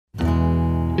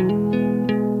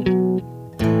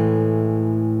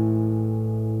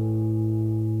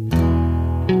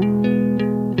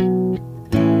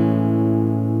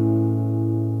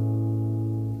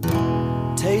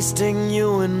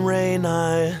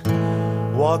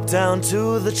Walk down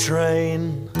to the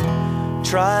train,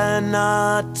 try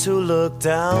not to look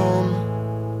down.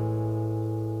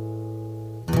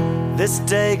 This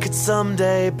day could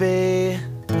someday be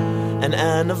an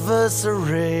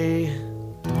anniversary.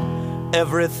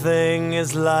 Everything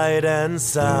is light and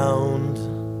sound.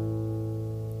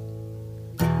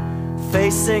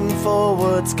 Facing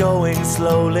forwards, going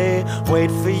slowly.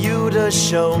 Wait for you to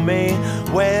show me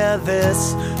where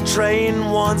this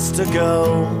train wants to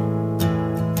go.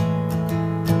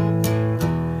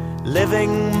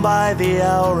 Living by the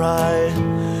hour, I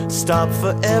stop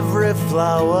for every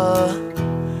flower.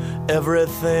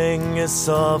 Everything is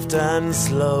soft and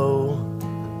slow.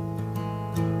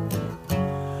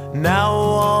 Now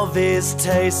all these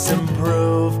tastes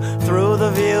improve through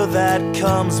the view that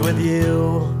comes with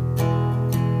you.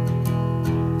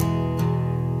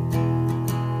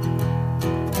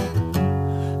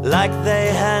 Like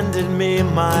they handed me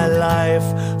my life.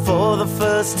 For the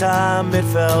first time it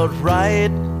felt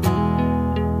right.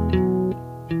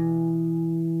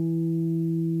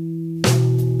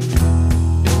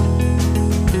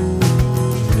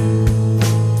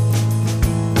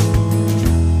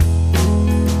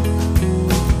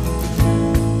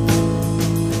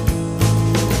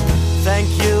 Thank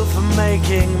you for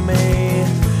making me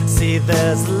see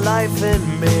there's life in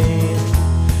me.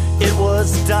 It was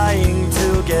dying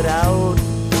to get out.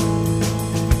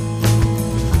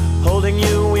 Holding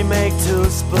you, we make two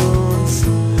spoons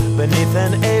beneath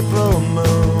an April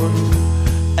moon.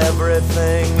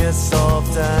 Everything is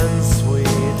soft and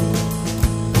sweet.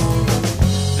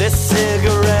 This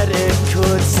cigarette, it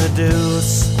could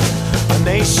seduce a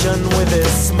nation with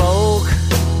its smoke.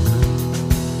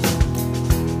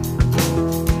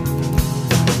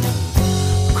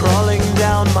 Crawling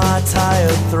down my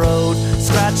tired throat,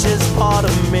 scratches part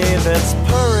of me that's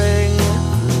purring,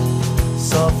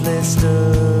 softly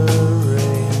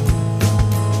stirring.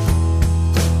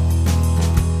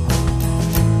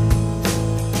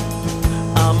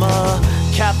 I'm a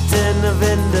captain of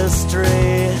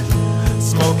industry,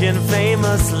 smoking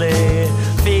famously,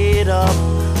 feet up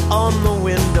on the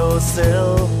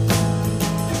windowsill.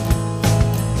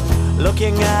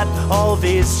 Looking at all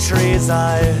these trees,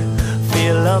 I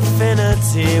feel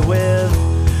affinity with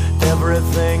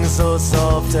everything so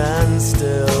soft and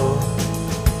still.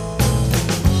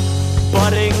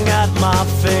 Budding at my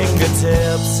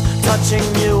fingertips, touching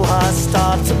you, I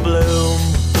start to bloom.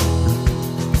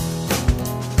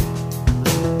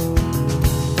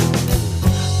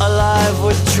 Alive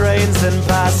with trains and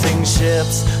passing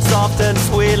ships, soft and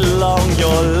sweet along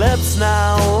your lips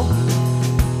now.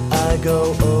 I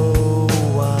go, oh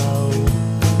wow.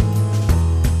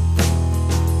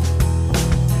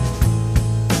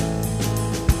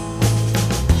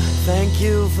 Thank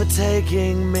you for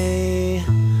taking me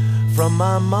from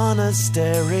my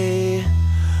monastery.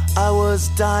 I was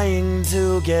dying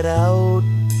to get out.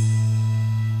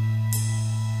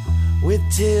 With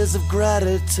tears of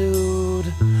gratitude,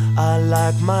 I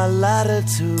like my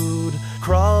latitude.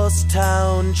 Cross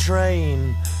town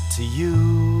train to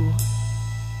you.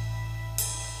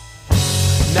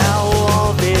 Now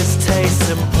all these tastes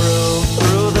improve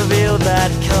through the view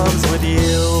that comes with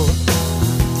you.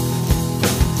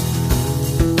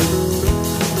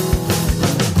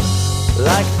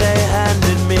 Like they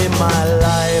handed me my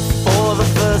life. For the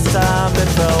first time it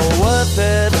felt worth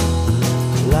it,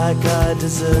 like I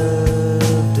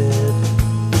deserved it.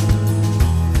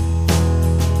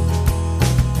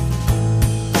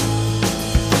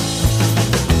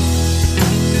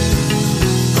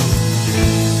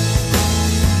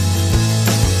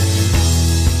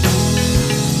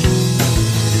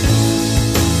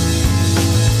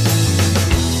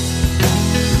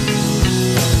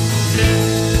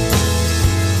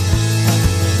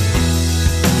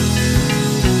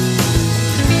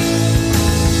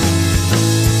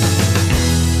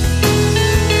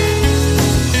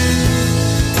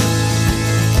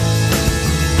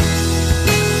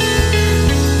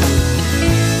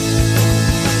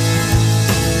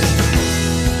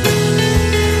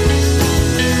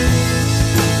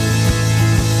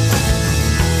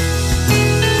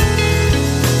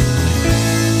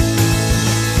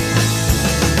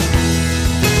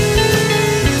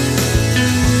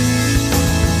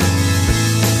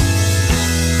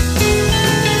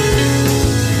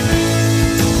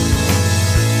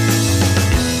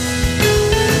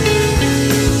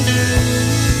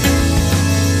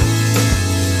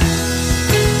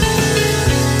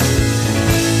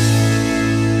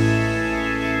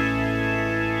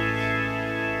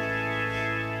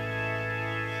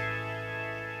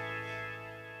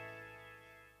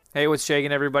 Hey, what's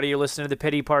shaking, everybody? You're listening to The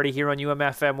Pity Party here on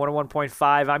UMFM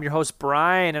 101.5. I'm your host,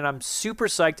 Brian, and I'm super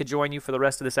psyched to join you for the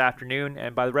rest of this afternoon.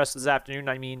 And by the rest of this afternoon,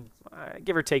 I mean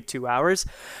give or take 2 hours.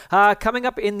 Coming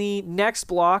up in the next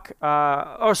block,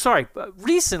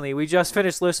 recently we just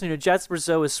finished listening to Jets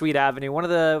Brazil with Sweet Avenue, one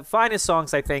of the finest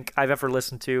songs I think I've ever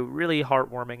listened to, really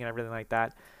heartwarming and everything like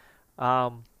that.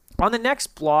 On the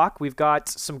next block, we've got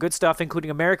some good stuff,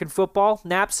 including American football,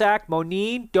 Knapsack,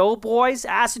 Monine, Doughboys,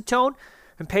 Acetone,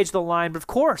 and Page the Line. But of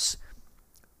course,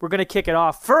 we're going to kick it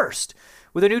off first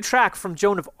with a new track from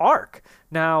Joan of Arc.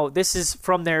 Now, this is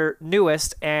from their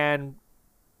newest and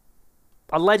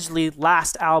allegedly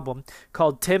last album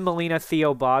called Tim, Melina,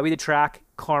 Theo, Bobby, the track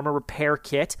Karma Repair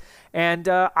Kit. And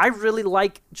I really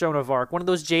like Joan of Arc, one of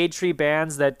those Jade Tree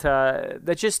bands that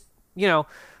just,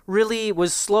 really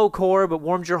was slowcore but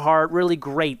warmed your heart, really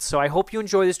great. So I hope you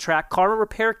enjoy this track, Karma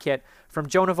Repair Kit from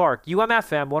Joan of Arc,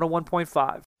 UMFM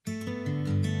 101.5.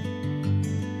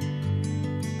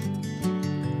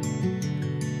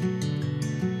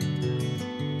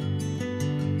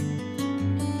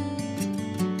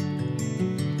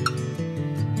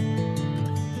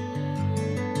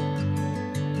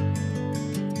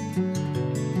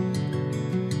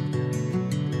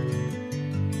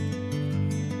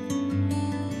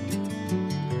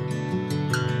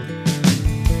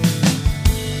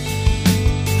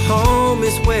 Home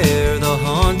is where the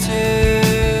haunted,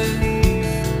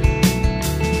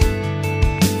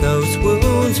 those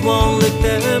wounds won't lick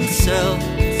themselves.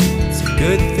 It's a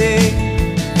good thing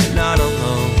you're not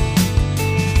alone.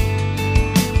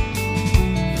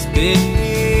 It's been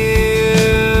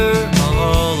here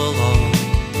all along.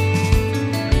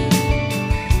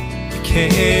 You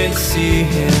can't see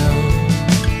him,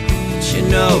 but you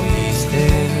know he's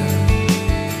there.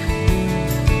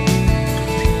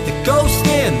 Ghost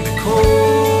in the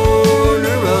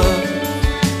corner of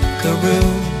the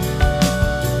room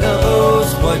knows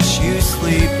what you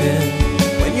sleep in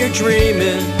when you're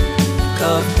dreaming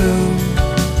of who.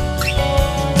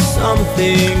 Some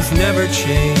things never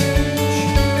change.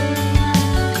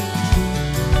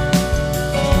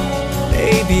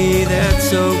 Maybe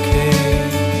that's okay.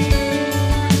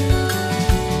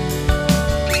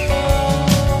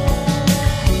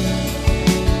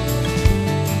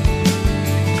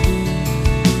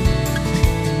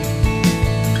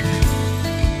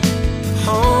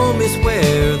 Is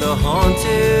where the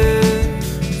haunted,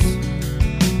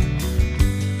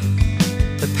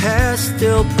 the past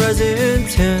still present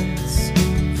tense,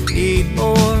 need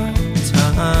more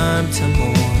time to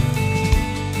mourn.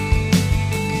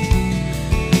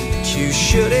 But you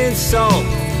shouldn't sulk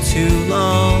too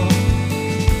long,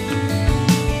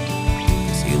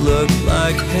 'cause you look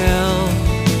like hell.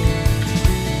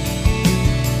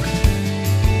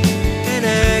 An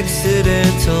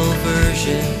accidental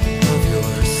version of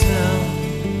yourself.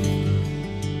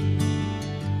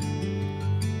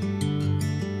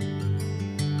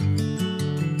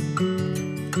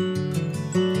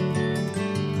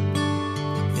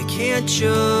 You can't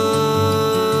just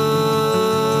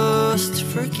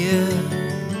forget.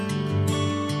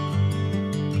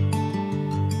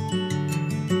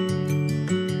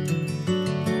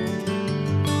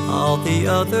 All the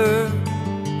other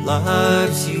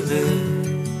lives you live.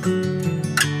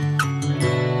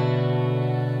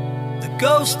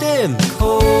 Ghost in the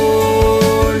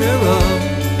corner of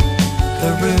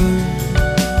the room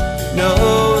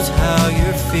knows how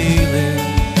you're feeling,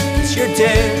 'cause you're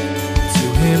dead to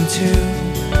him too.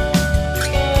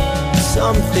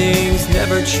 Some things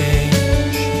never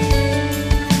change.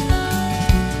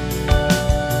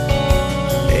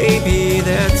 Maybe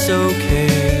that's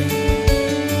okay,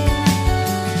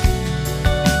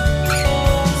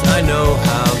 'cause I know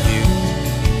how you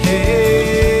hate.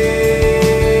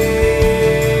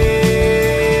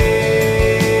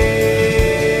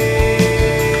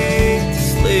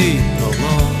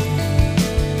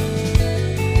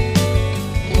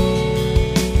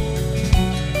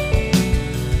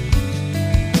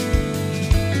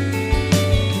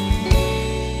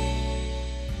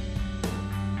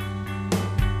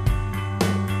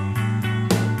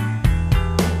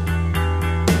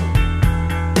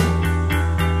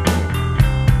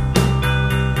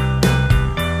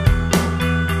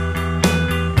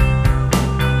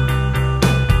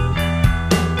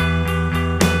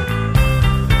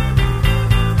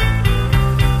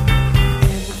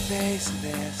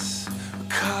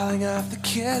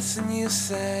 And you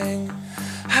sang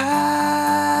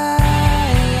higher,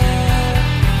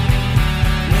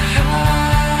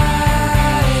 higher.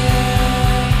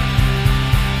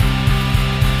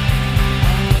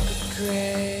 I'm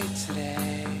great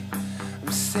today.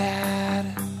 I'm sad.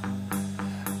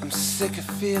 I'm sick of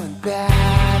feeling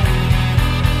bad.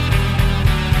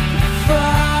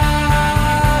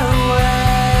 Far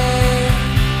away,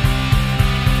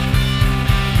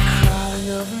 crawling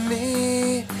over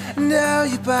me. I know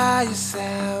you by your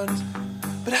sound,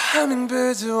 but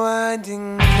hummingbirds are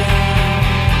winding down.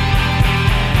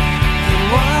 They're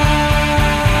winding,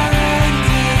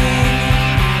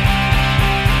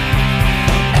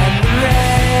 and the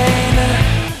rain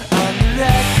on the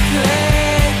red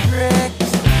clay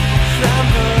bricks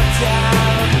crumble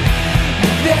down.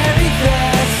 Bury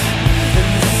this in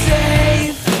the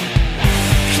safe,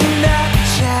 cannot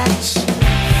checked,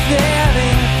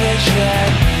 failing vision,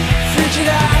 frigid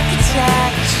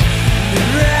architect. The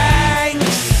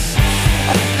ranks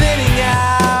are thinning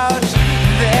out,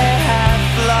 they have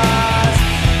flaws,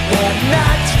 they're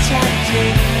not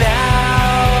detecting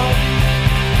now.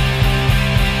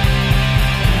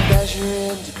 Measure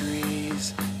in degrees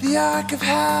the arc of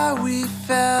how we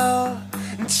fell,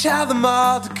 and tell them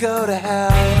all to go to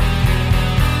hell,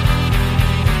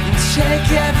 and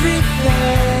take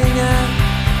everything.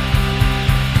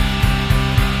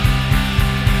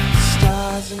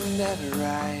 Stars are never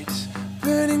right,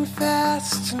 burning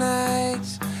fast tonight.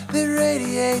 They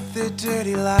radiate their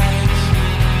dirty light,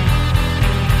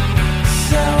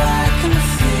 so I can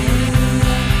see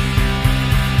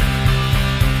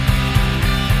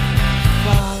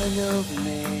falling over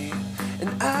me, and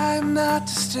I'm not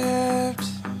disturbed.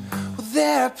 Well,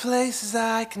 there are places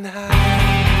I can hide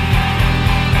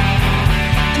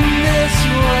in this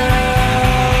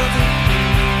world.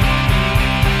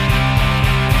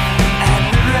 And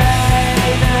the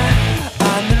rain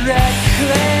on the red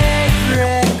clay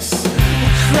bricks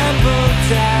will crumble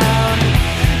down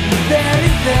and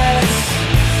bury this.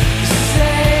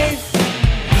 Safe,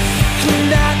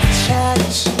 cannot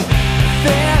detect,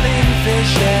 failing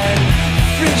vision,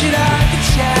 frigid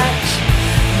architect.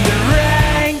 The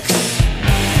ranks,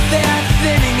 they are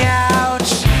thinning out,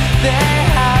 they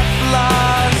have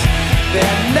flaws,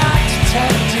 they're not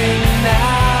detecting now.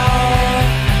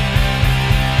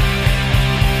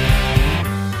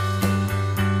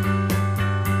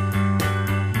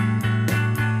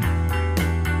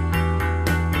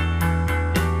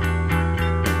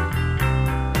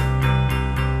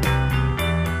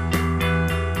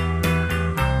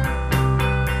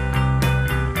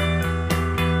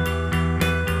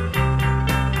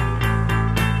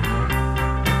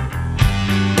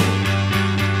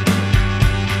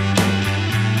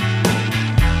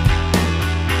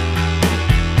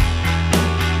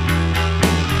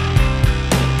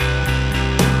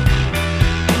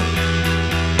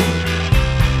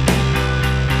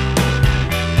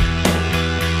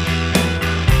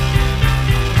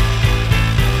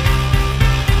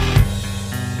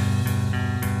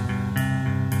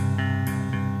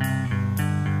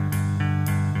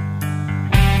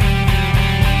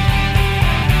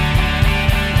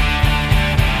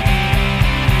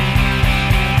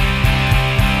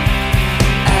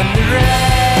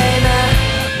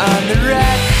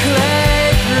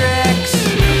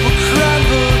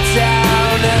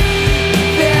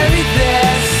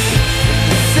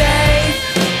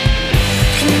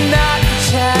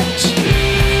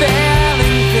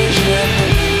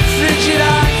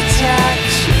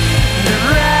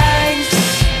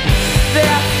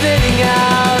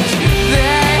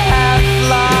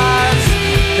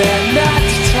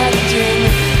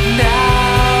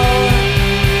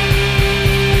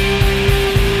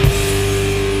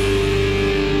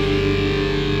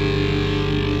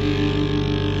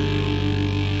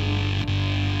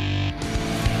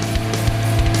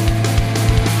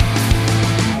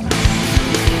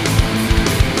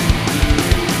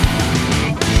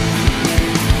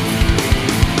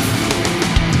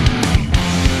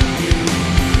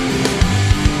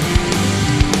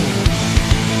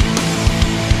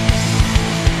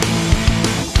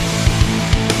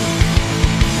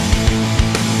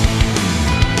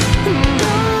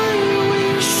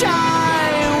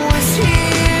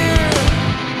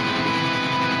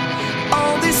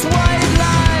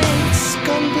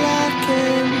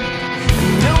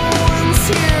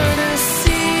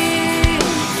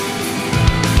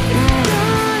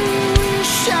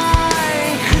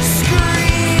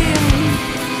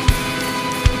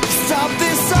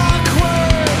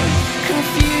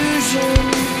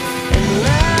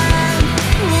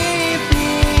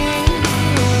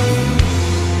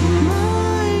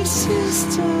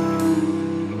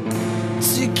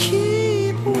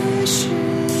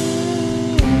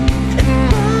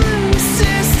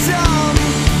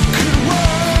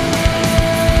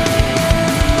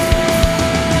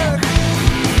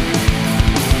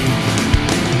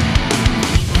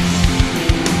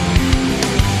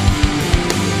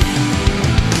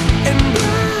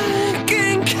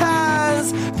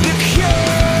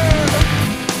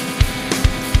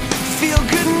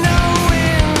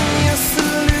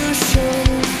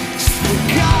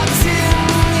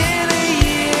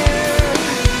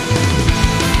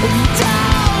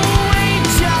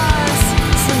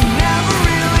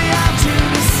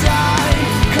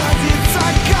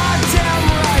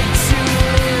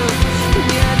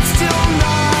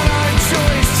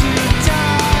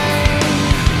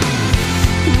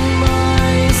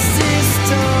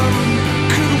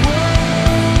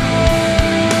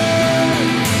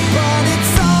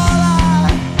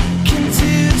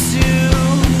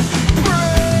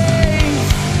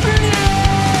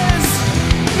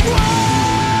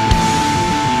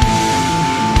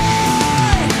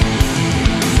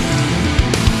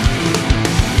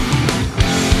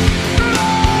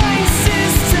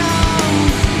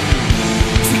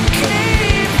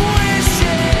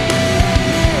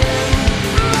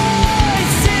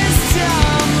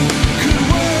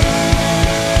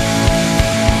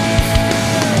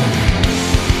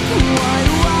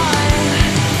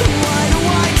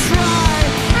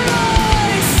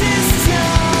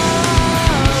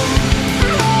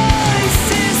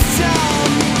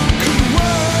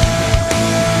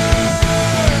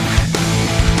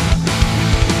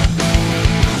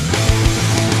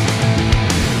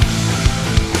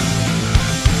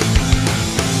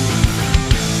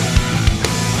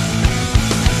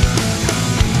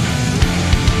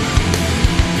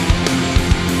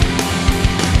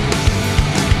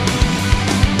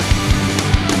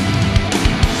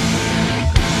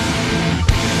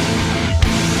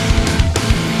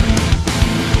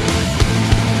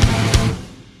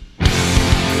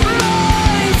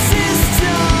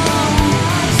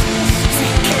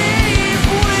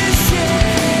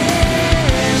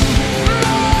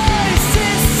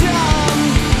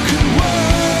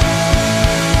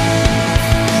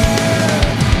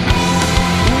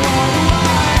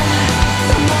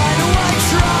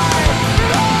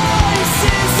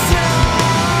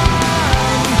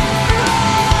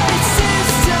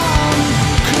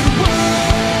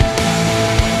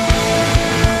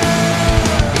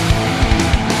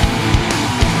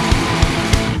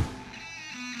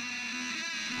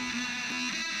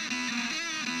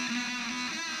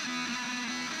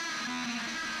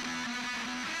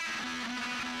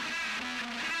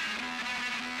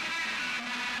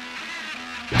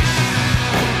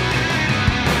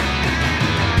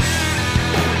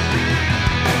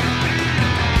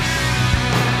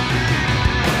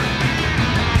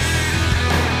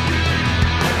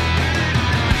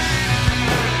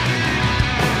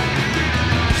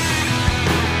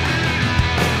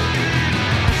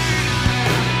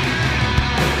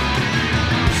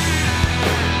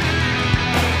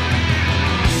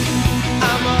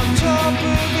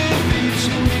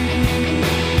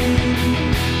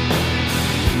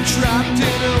 trapped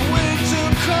in a winter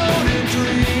coated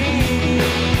dream,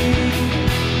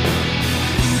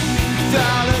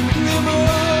 without a glimmer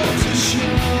to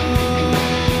show.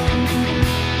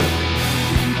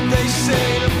 They say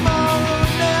tomorrow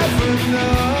never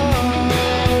knows.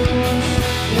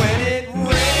 When it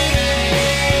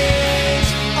rains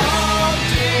all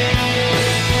day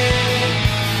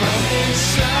from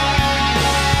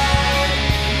inside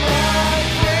my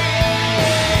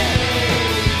brain,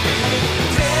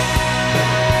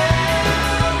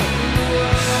 down the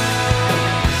road,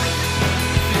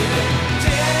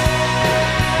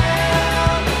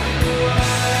 down the road,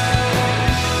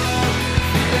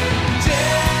 down.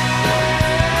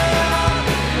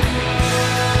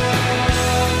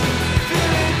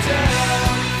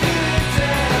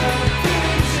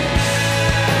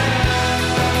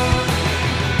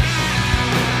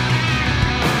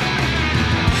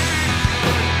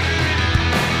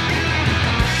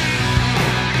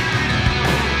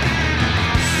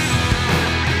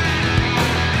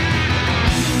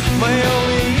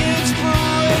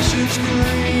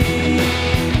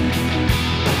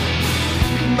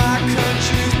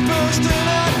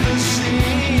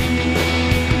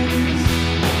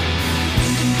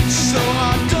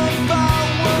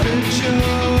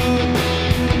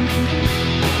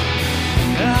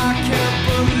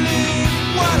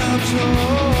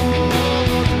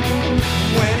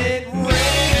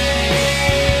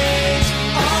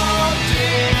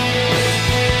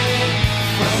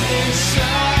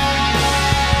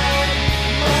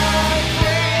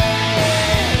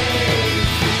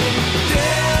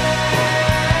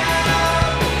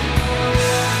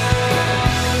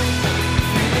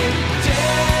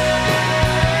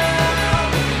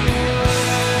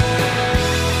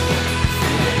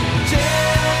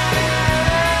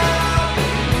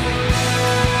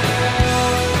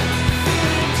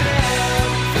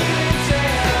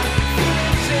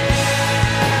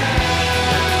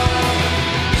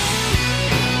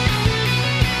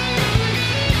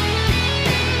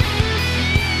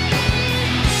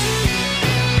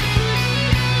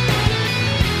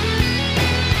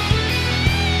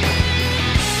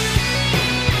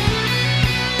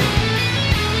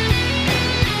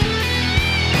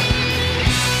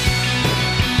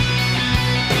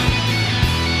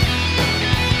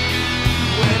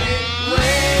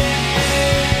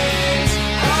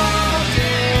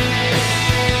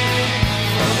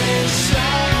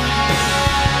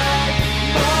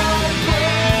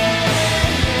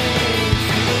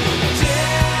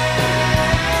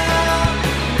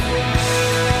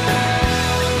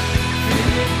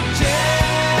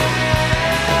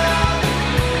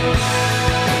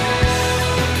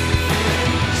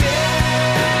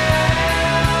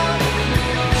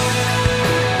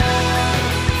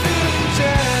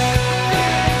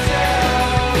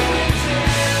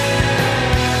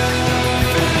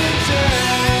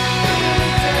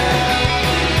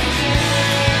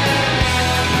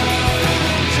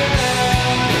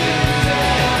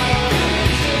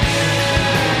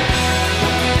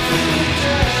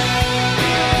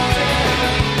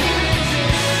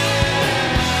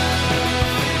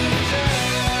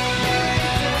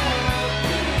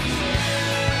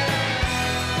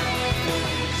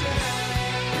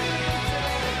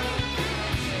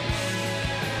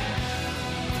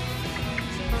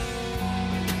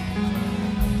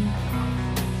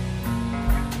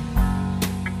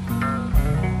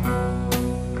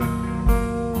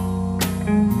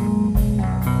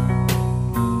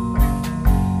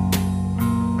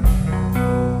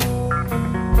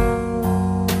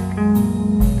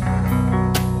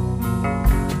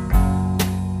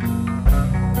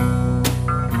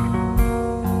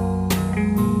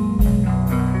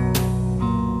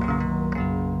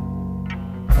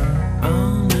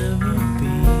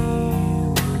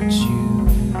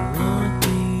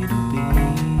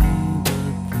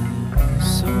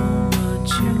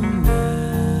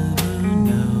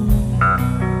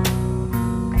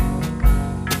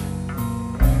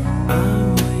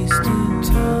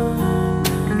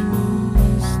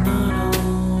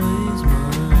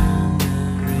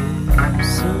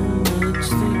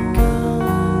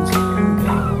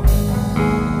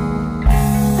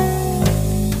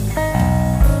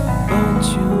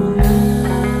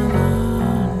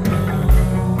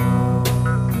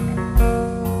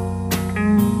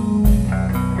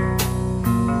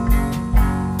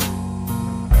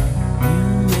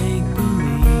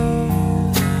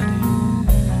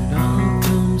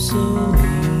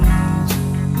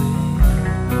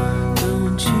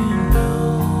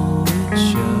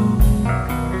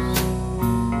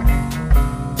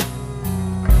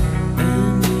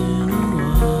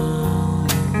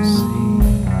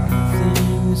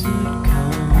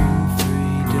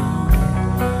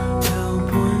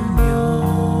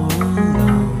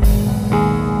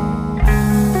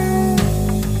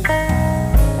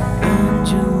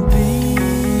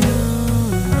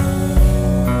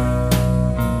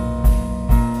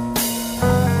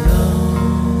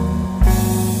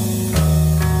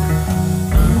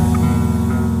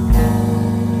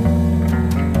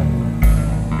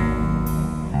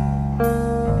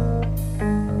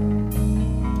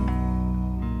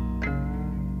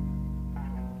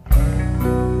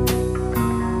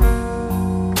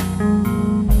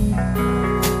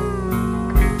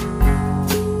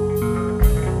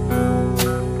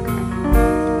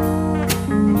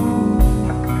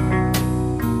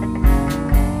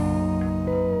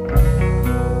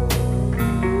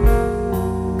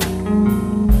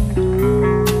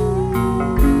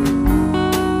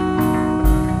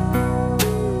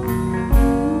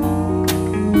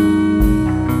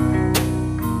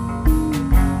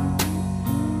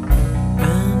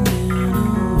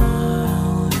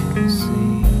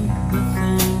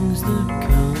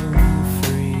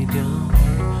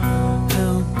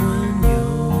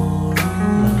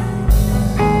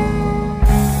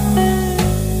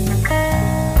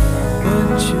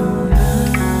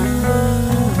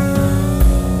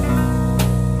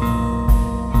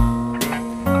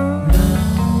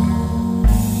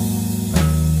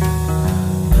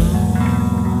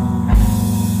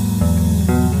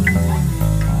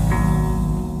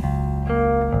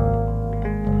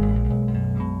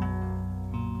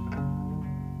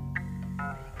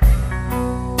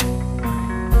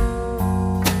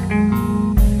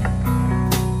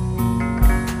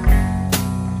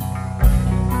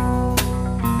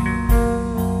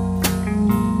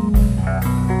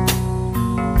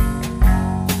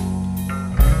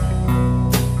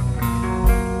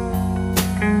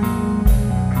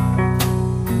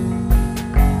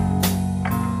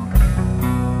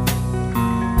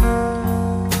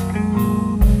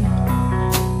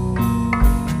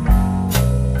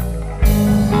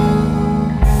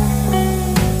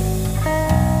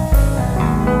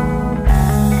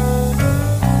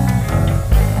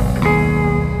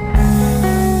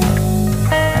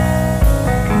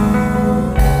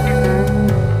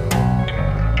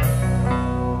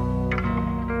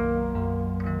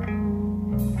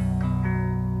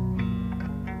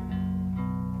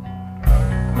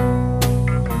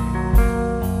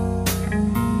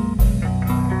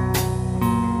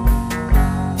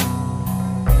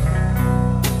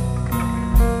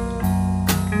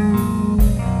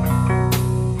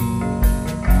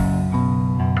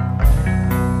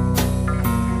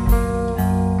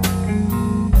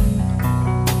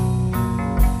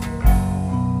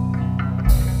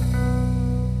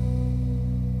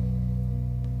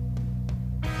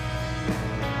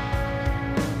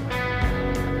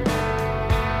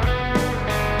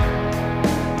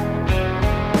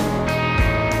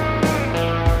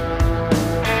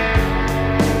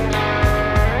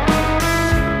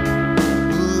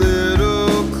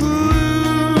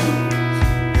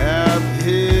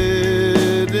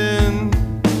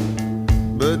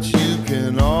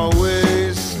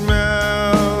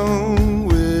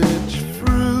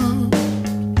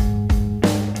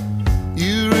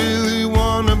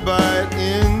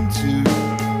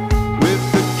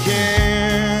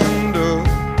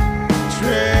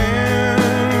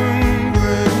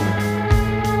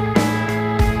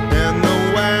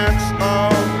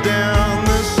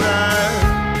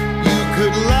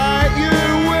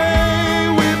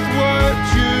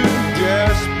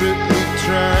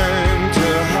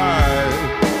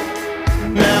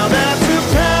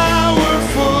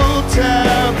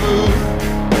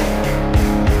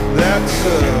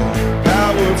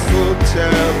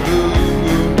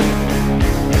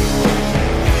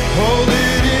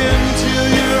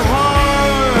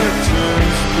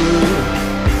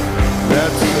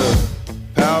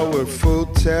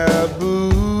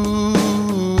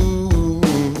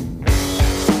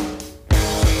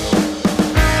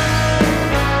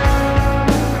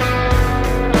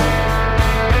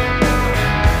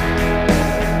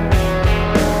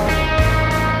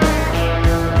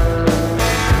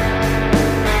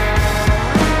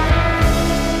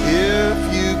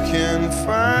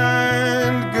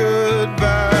 find good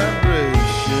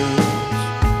vibrations.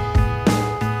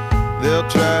 They'll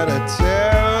try to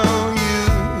tell you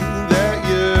that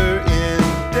you're in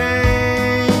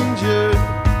danger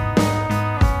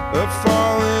of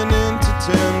falling into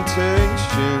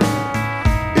temptation.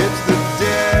 It's the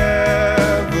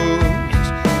devil's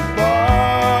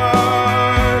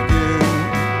bargain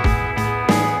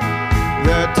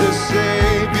that to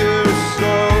save your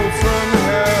soul from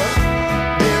hell,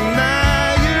 deny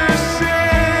your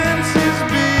senses,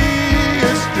 be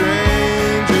a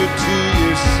stranger to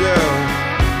yourself.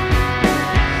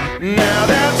 Now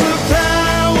that's a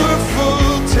powerful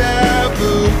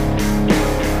taboo.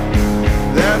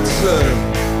 That's a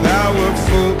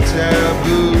powerful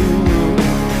taboo.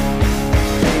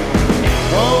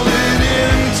 Hold it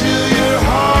in till your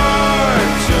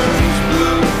heart turns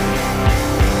blue.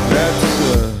 That's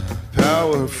a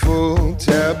powerful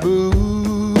taboo.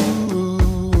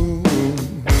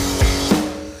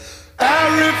 I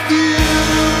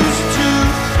refuse to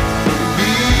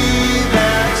be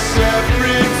that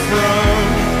separate from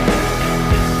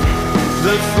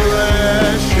the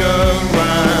flesh of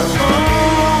my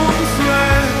own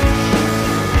flesh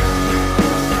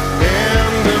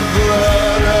and the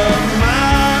blood of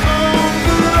my own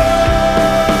blood.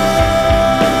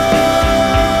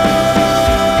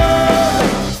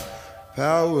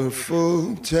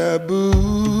 Powerful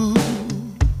taboo.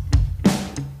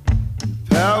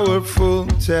 Powerful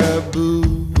taboo.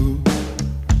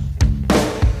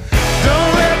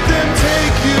 Don't let them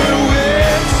take your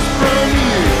wits from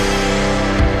you.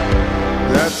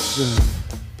 That's a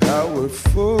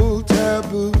powerful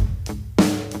taboo.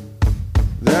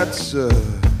 That's a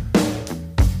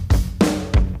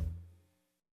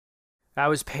That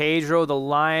was Pedro the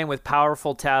Lion with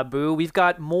Powerful Taboo. We've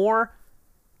got more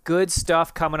good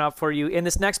stuff coming up for you. In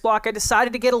this next block, I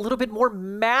decided to get a little bit more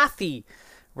mathy.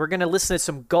 We're going to listen to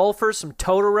some golfers, some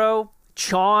Totoro,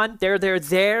 Chon,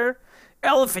 There,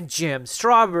 Elephant Gym,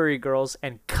 Strawberry Girls,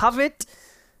 and Covet.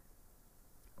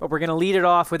 But we're going to lead it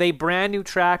off with a brand new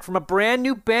track from a brand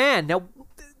new band. Now,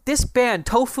 this band,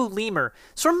 Tofu Lemur,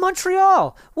 it's from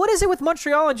Montreal. What is it with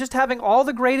Montreal and just having all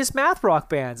the greatest math rock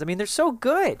bands? I mean, they're so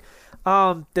good.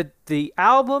 The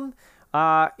album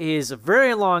is a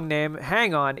very long name.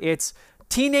 Hang on. It's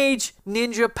Teenage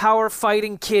Ninja Power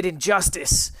Fighting Kid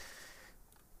Injustice.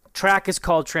 Track is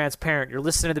called Transparent. You're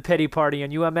listening to The Pity Party on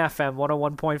UMFM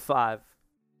 101.5.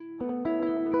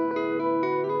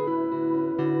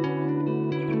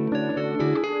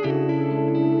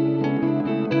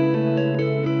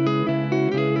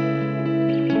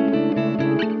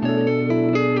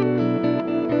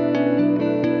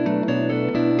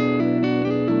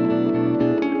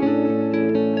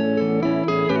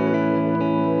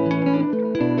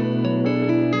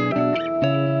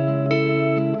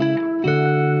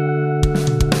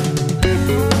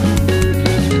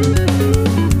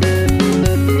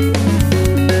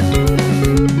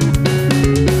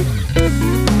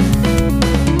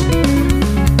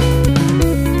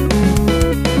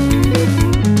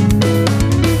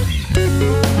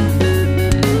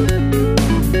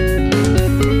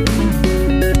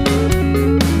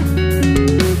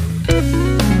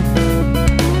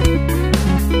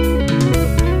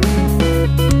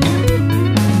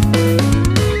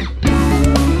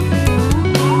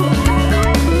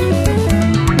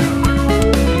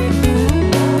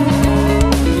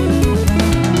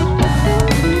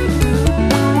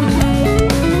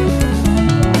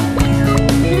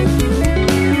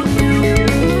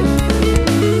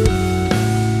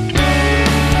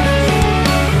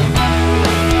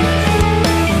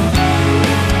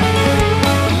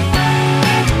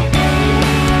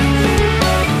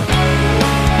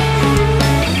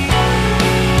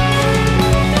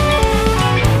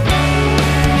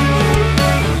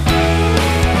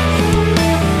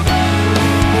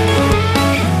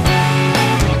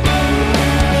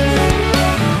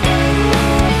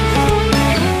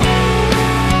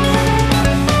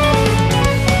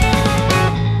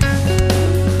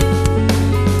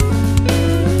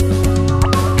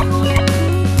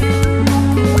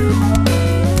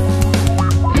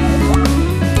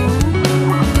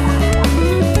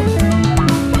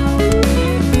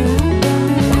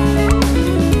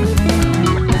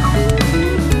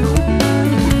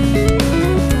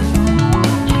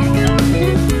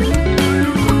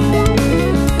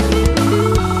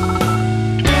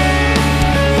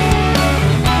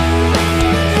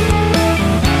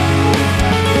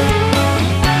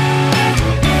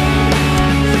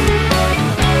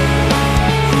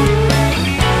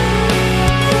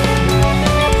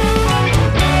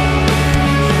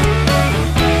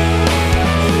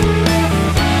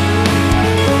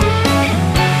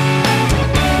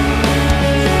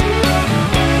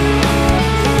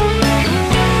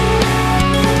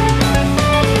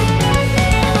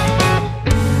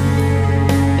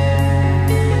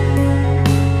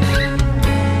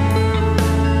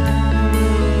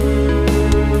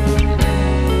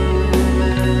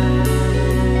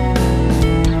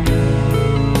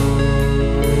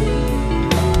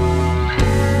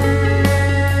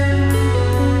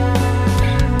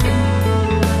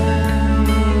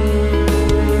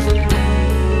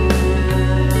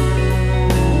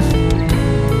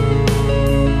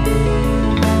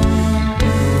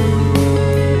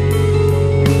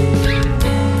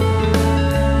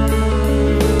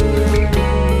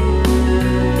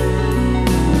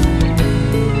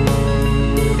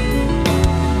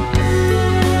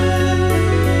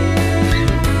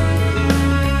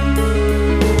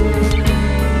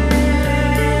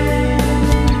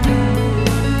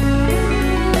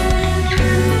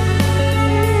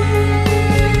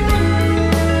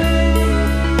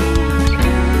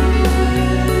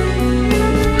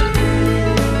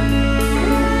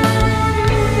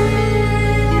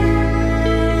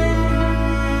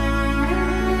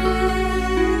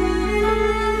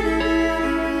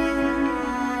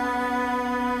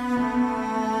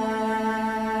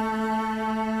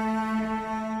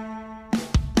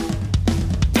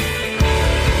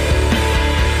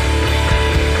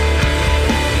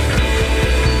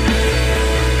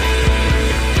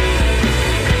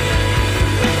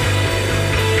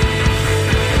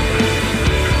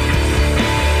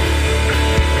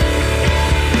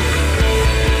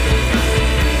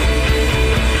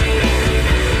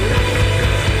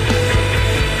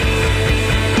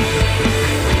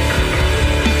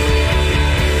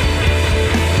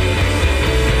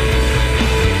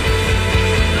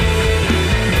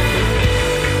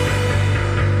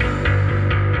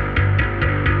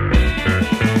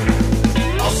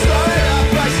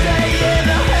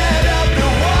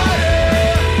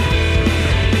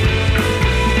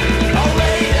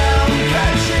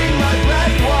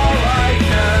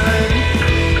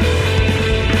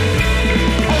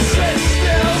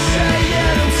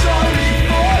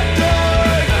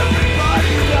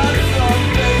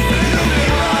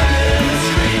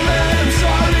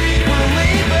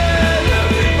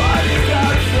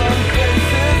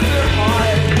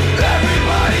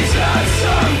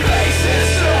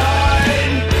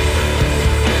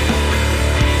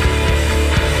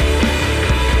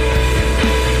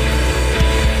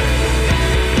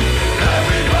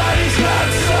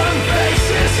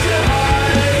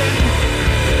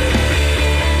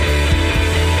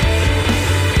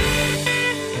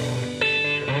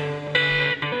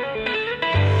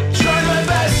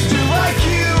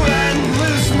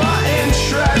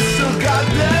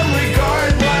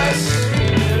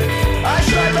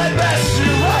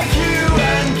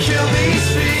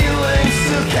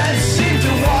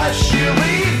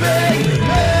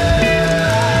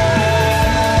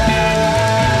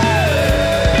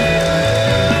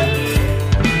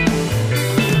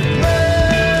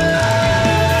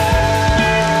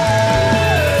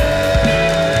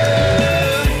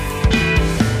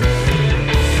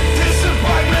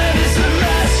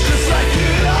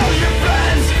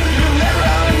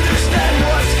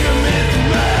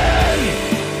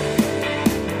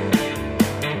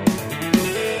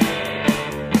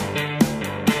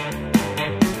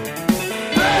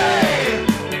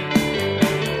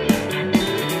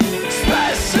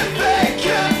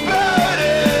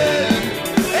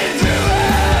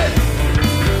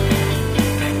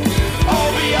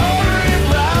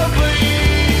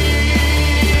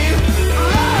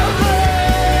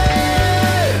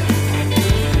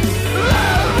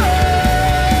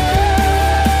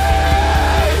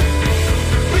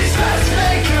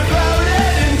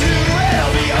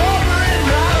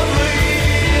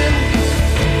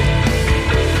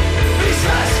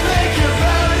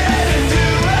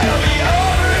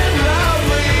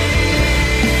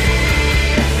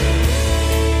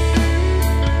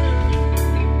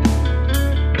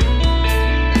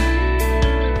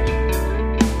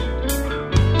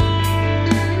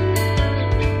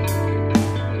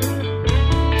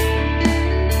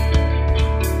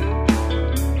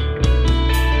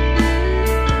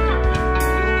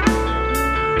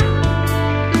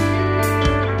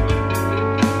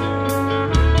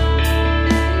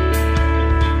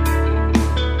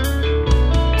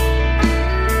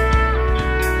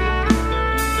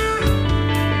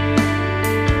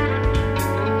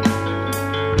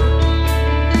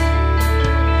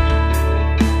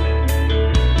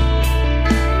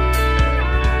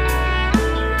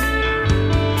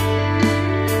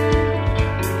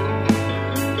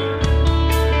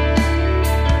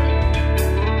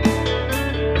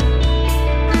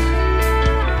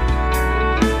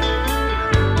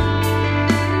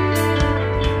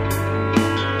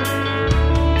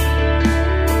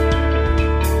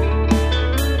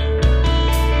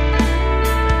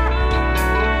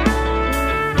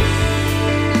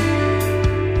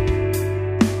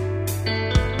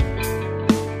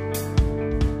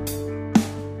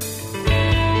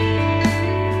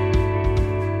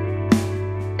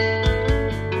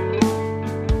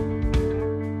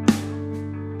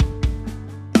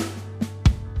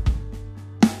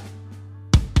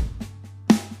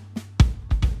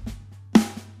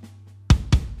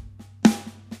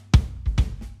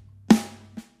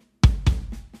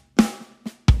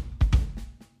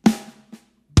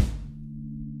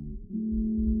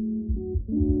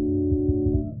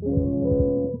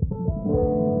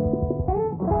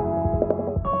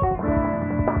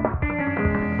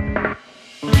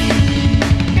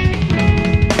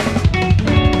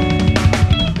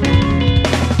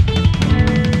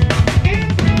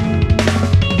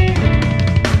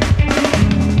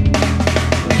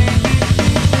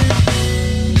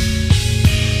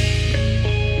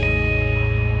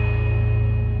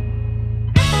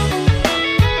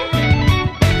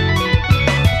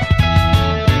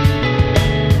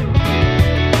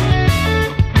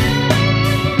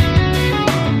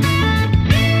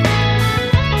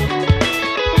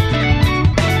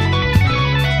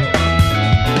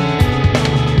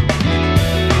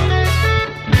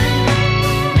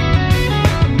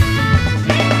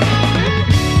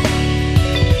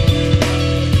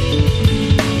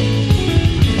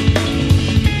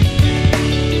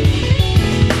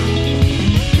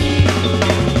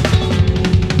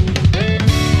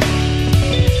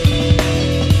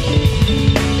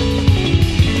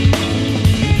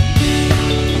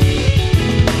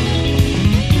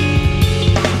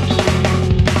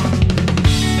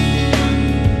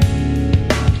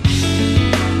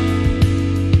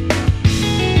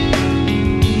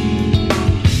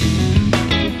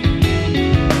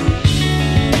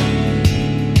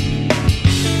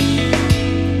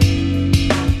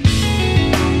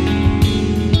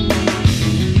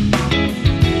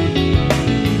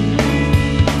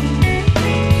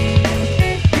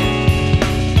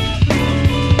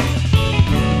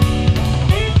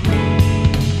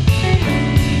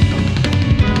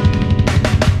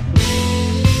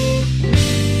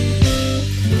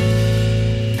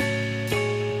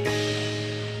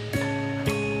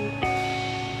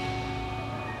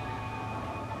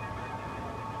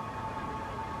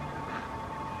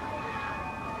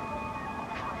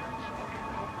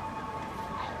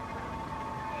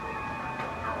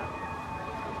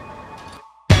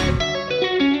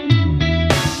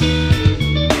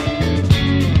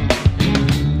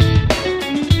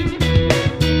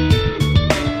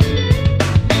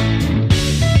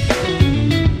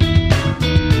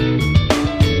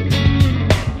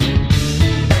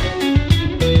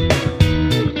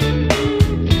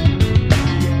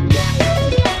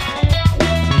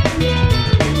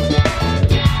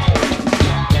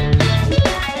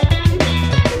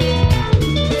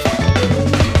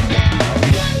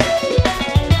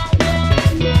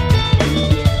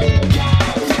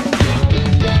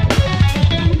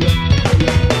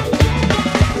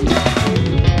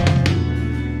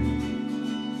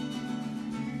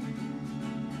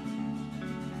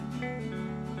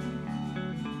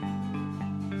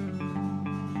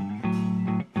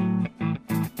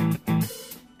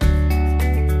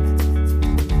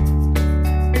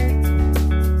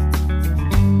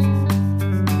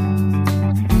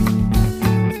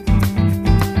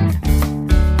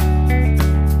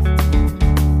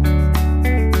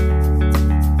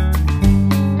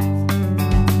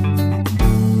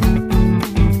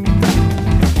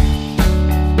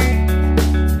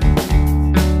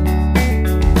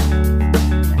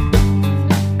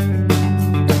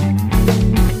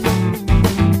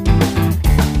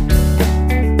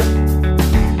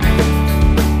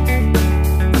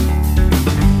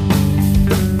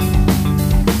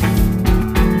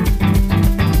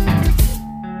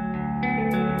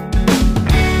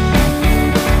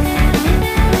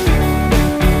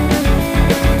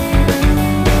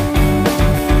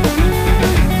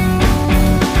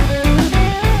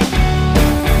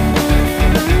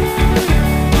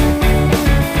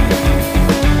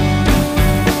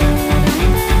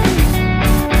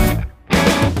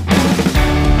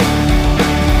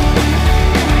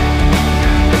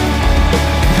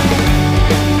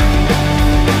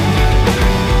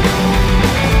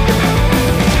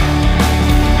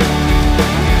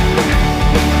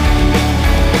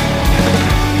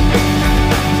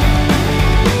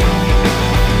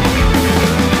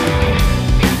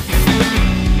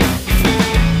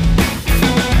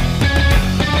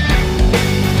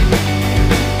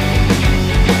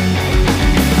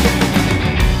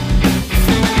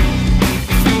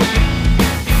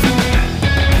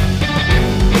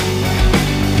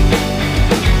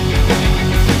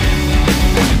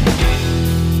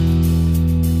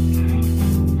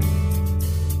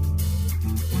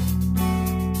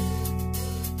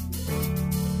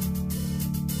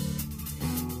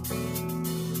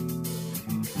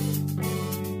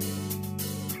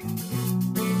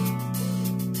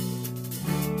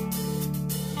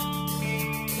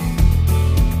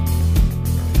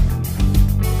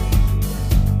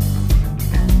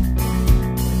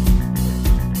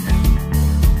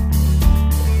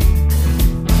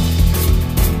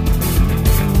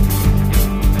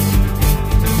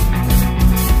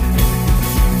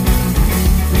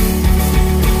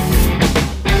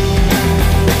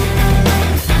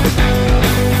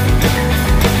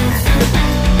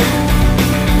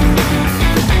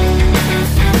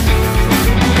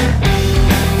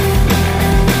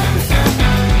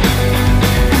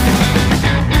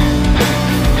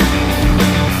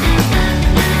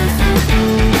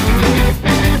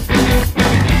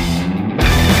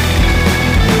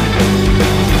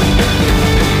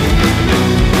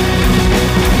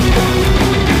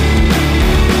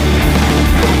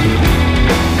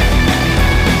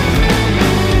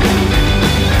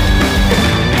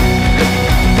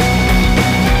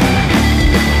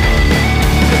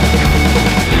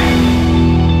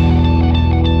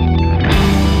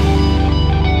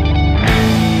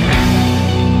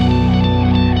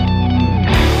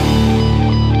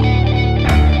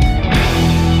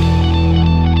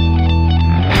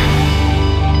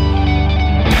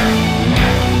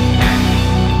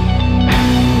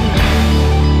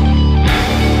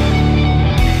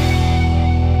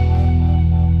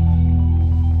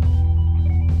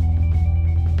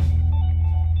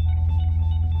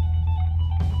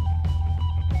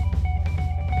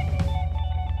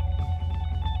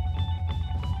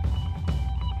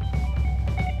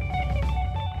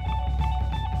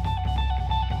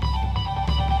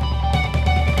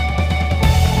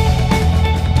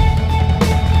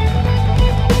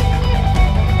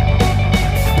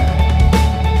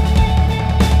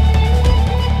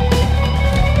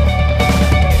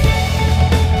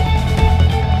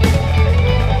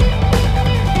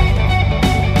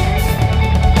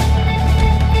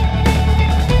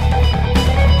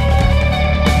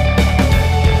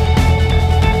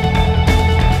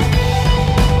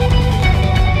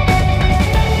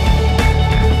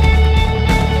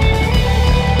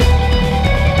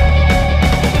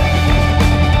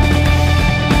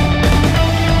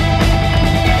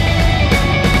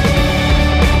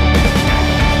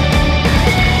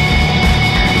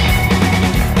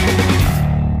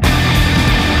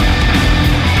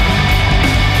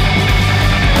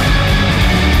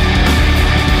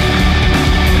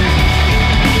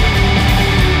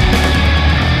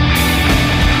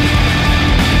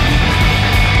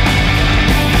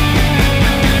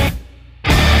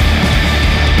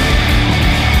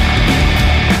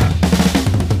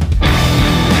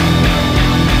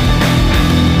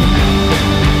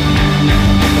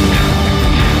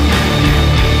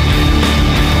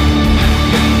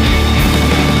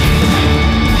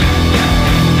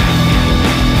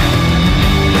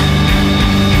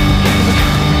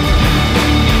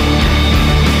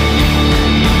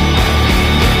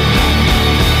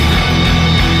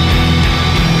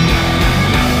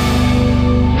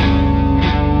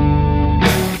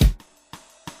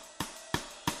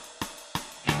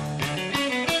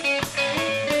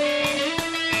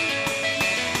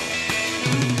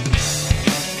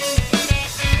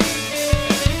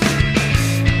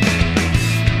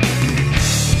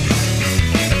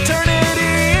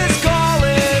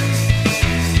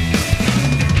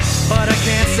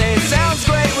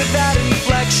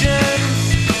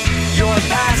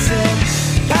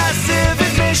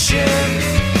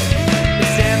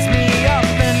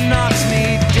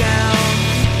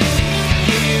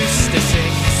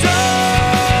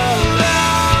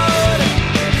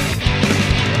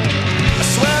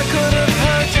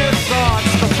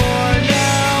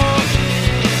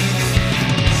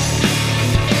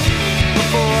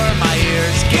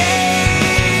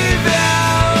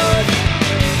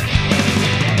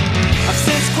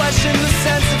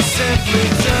 softly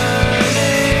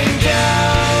turning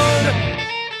down.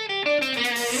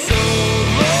 So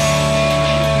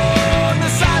long, the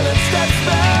silence steps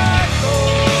back. Oh,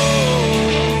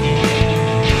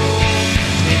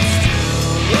 it's too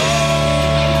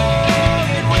long,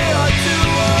 and we are too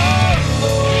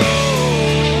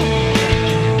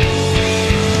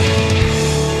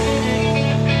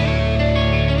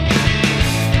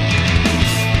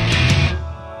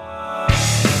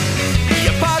The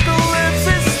apocalypse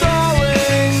is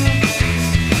stalling,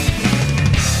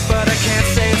 but I can't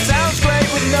say it sounds great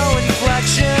with no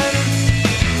inflection.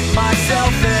 My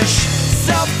selfish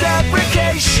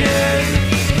self-deprecation,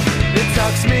 it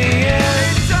tucks me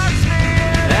in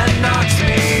and knocks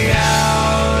me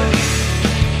out.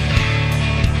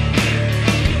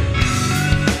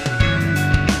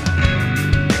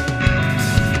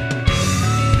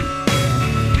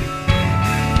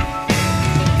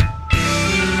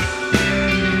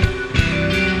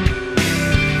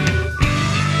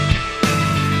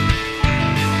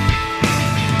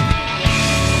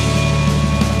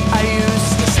 I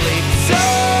used to sleep so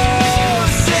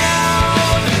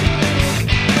sound.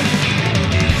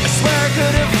 I swear I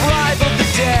could have rivaled the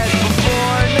day.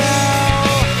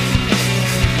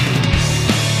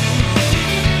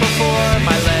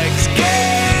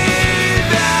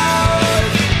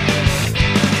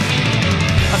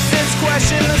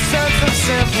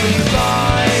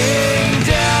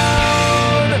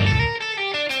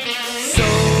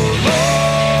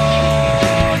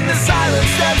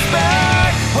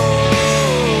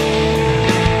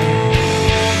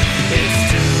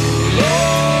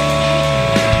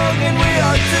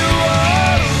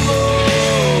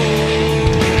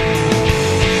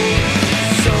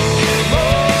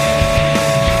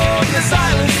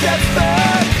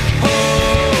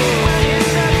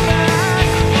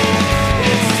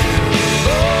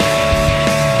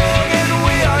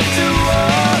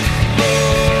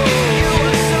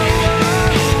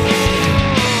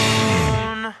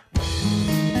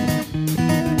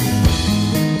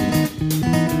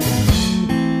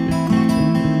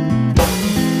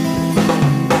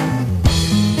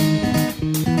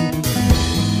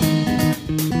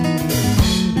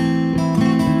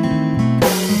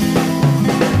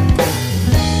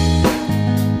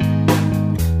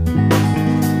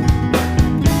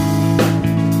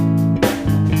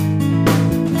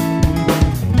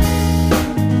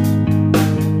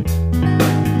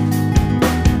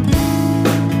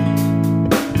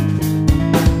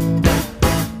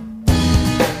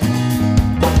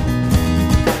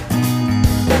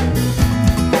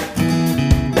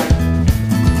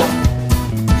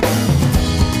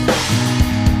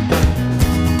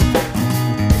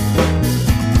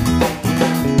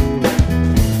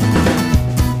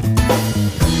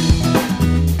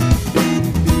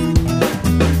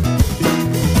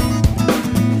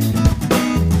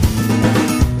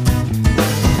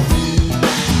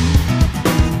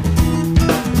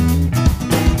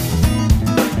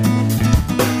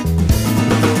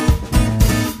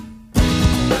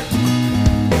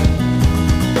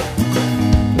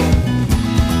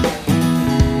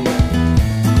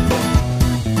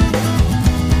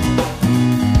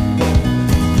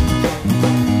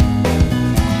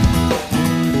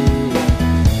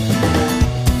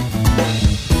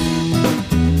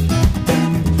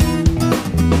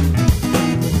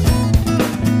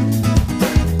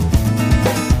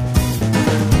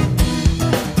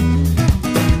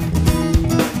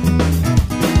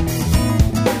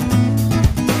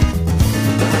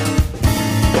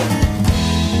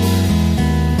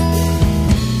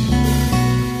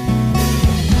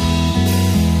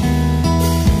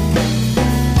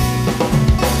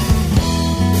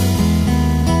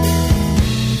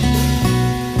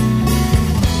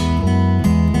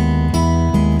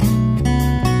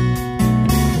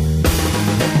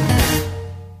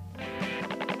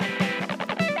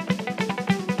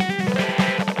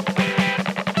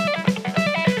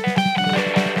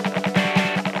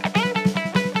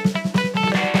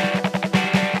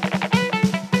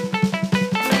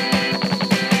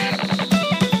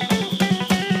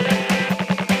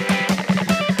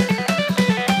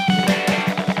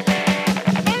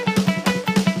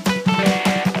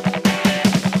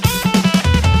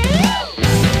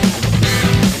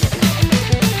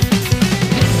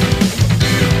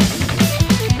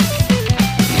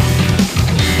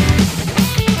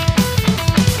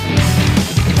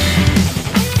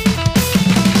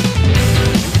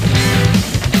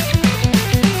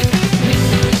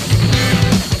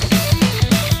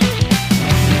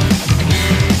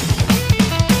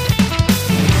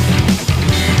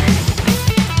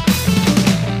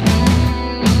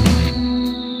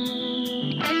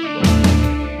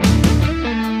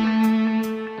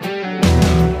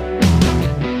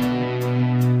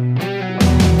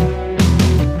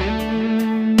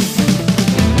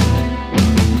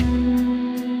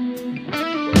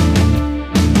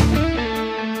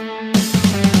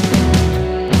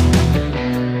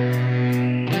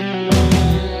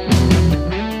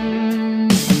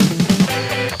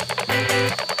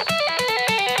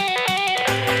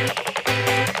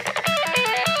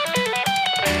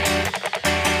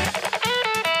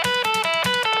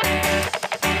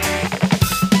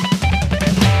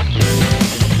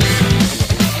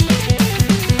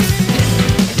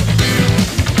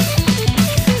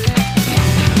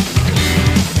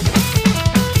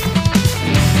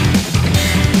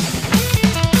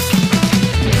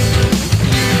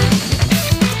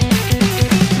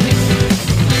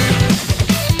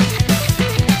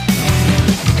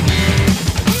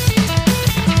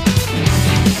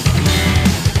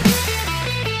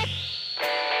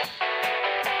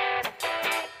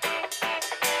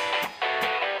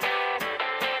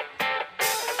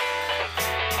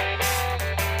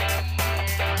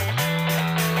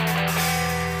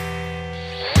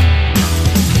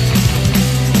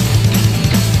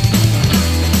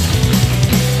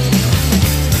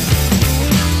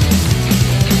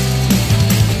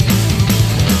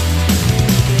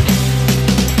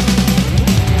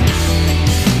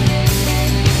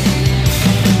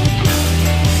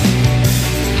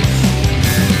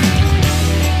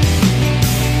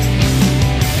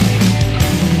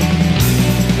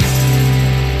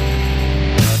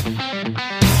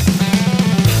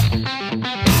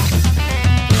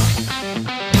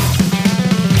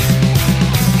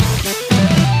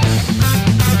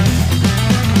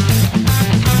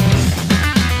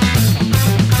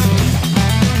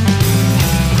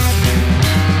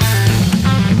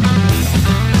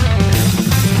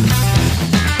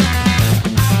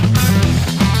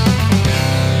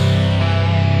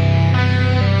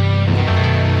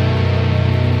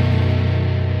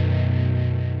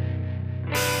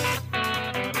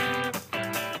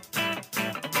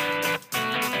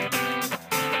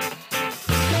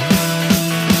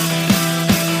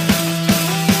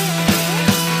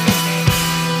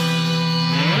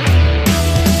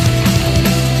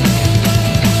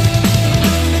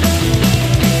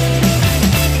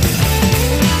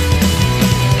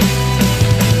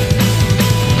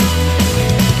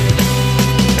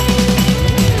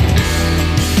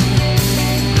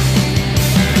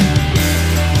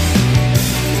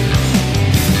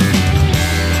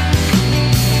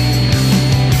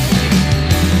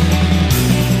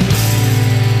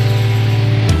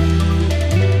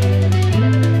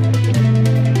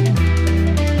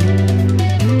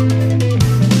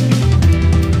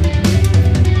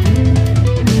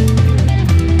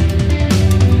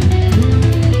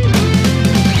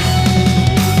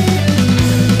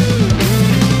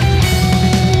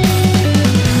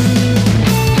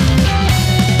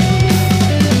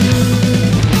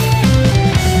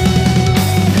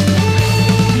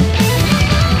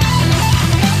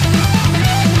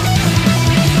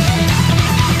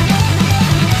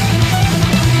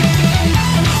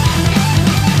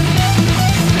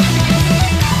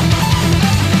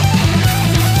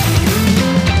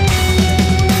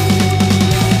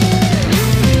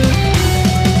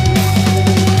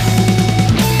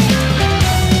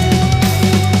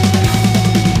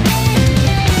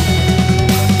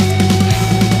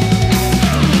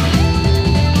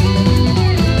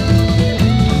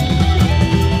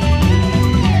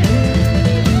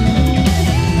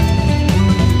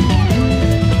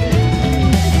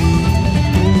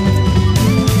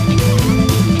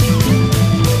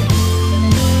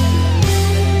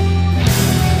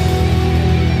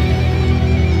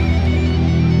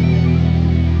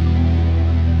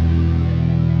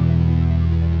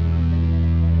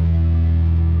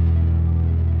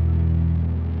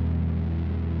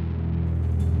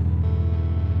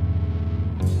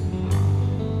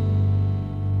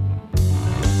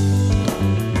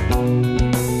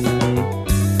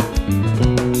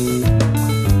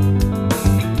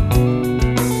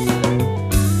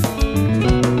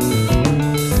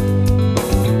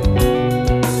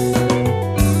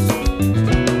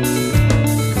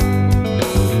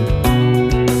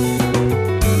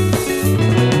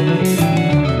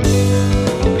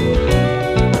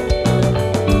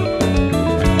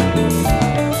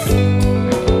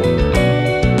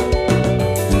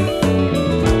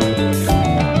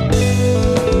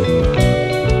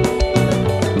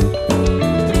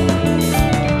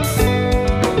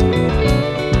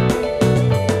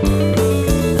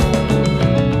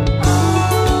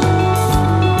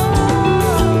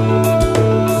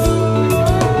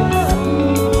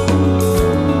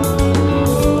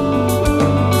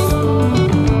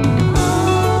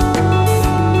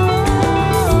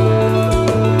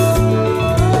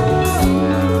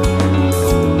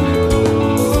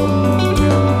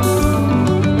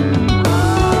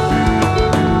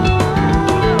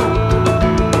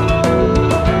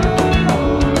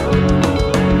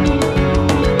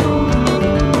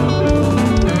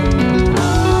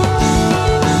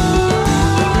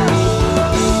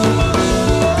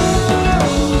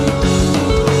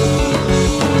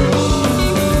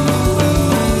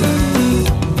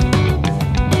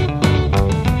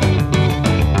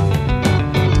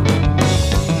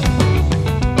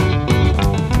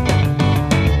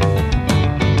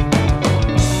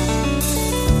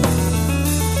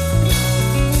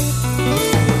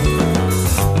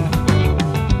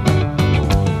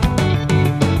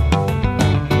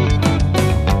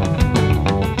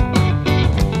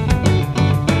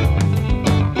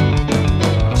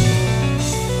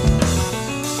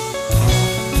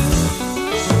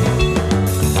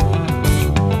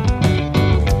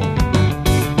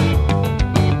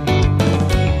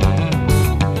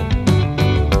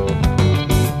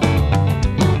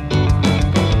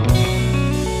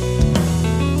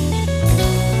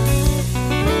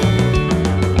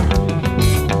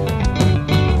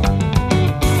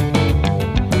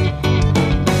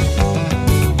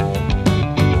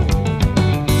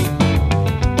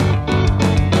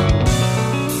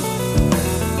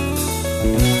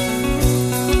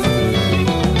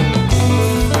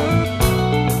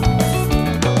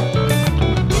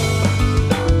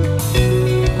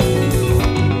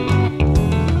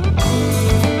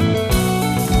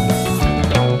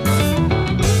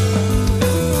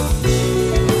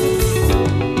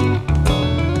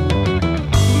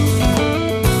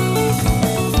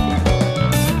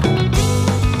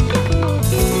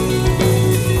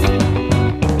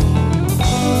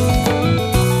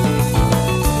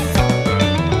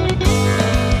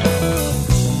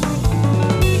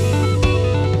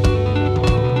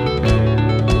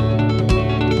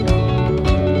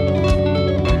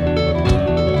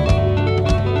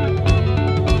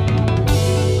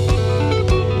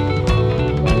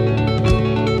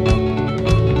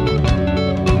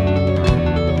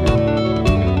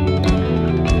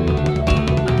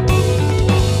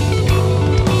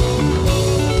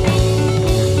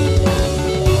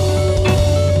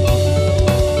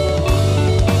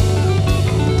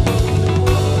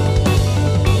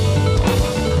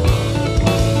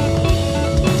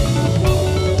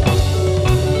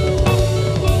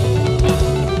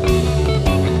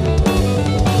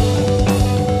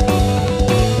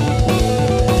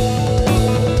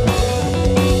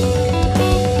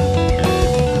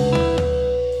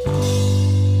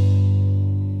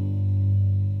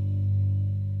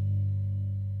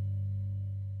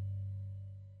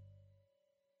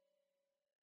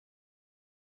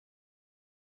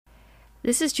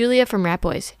 This is Julia from Rat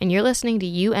Boys, and you're listening to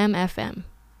UMFM.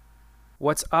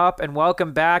 What's up, and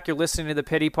welcome back. You're listening to The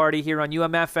Pity Party here on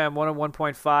UMFM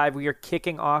 101.5. We are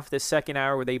kicking off this second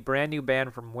hour with a brand new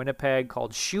band from Winnipeg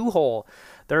called Shoehole.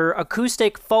 They're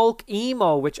acoustic folk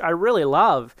emo, which I really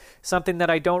love, something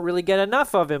that I don't really get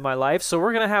enough of in my life, so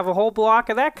we're going to have a whole block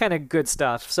of that kind of good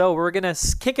stuff. So we're going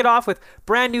to kick it off with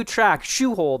brand new track,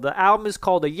 Shoehole. The album is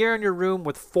called A Year in Your Room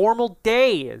with Formal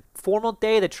Day,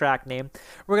 the track name.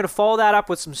 We're going to follow that up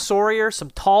with some Sawyer,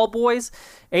 some Tall Boys,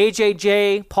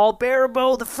 AJJ, Paul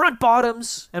Barabo, the Front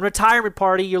Bottoms, and Retirement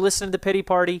Party. You're listening to The Pity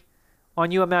Party on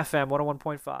UMFM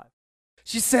 101.5.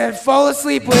 She said, fall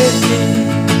asleep with me.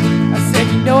 I said,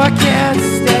 you know I can't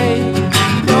stay. You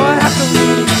know I have to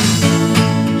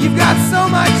leave. You've got so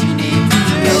much you need to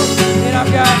do, and I've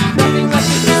got nothing left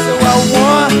to do. So I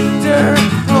wander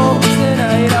home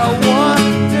tonight. I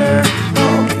wander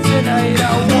home tonight.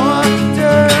 I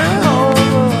wander home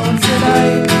alone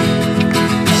tonight.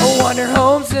 I wander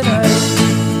home tonight.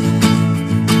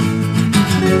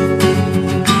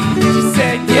 She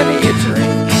said, give me a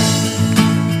drink.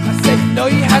 I said, you know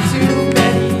you have too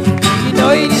many. You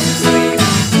know you need to sleep.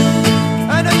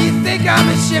 I know you think I'm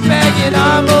a shitbag and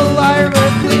I'm a liar,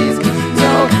 but please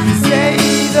don't say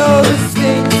those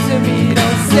things to me.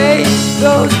 Don't say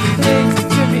those things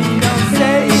to me. Don't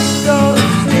say those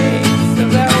things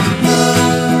about me.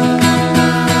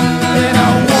 And I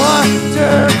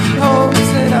wander home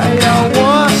tonight. I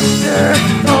wander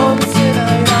home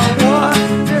tonight. I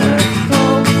wander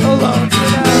home alone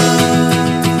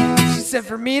tonight. She said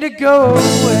for me to go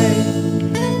away.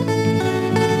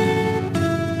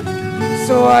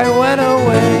 So I went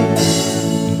away.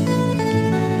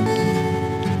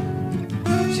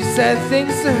 She said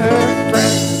things to her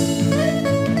friends.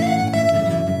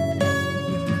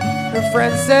 Her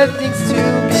friends said things to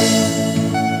me.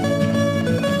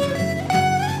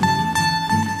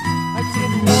 I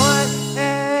didn't want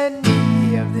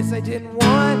any of this. I didn't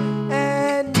want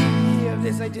any of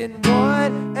this. I didn't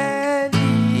want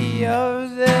any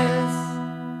of this.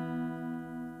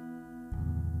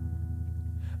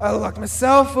 I locked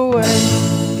myself away,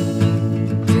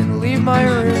 didn't leave my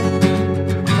room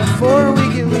before we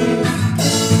could leave.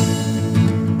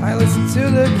 I listened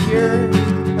to The Cure,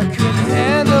 I couldn't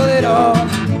handle it all.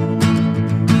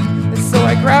 And so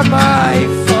I grabbed my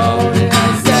phone and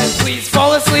I said, please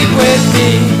fall asleep with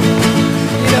me.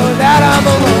 You know that I'm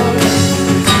alone,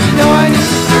 you know I need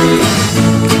to breathe.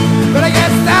 But I guess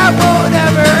that won't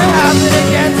ever happen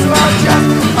again, so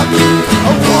I'll keep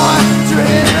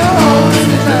wandering home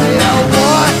tonight. I'll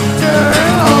wander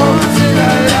home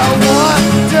tonight. I'll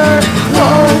wander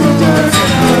home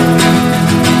tonight.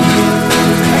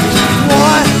 I keep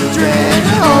wandering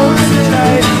home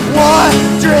tonight.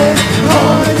 Wandering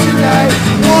home tonight.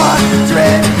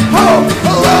 Wandering home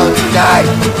alone tonight.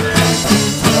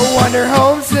 I wander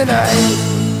home tonight.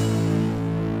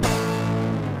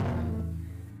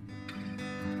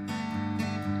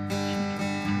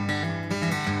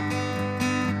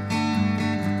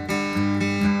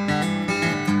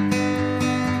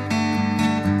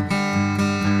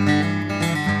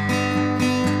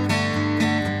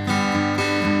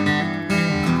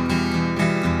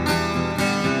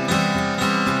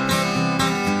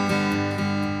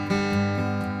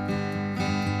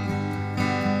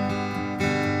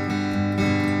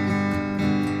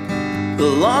 The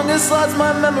longest lost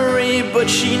my memory, but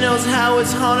she knows how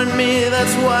it's haunted me.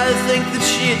 That's why I think that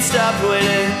she'd stop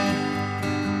waiting.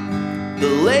 The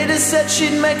latest said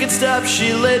she'd make it stop.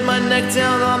 She laid my neck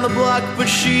down on the block, but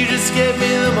she just gave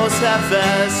me the most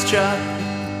half-assed chop.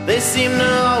 They seem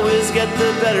to always get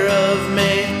the better of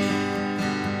me.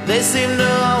 They seem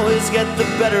to always get the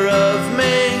better of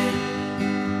me.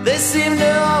 They seem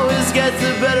to always get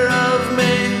the better of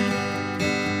me.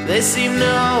 They seem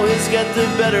to always get the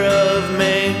better of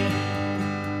me.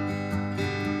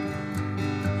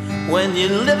 When you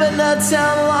live in a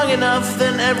town long enough,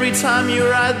 then every time you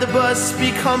ride the bus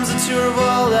becomes a tour of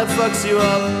all that fucks you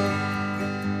up.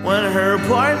 When her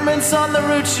apartment's on the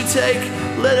route you take,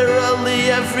 literally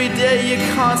every day you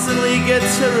constantly get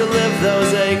to relive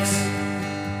those aches.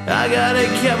 I gotta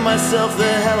get myself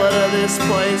the hell out of this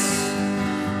place.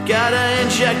 Gotta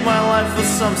inject my life with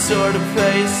some sort of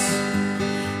pace.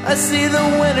 I see the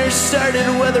winter started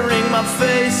weathering my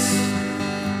face.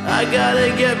 I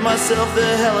gotta get myself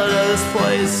the hell out of this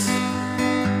place.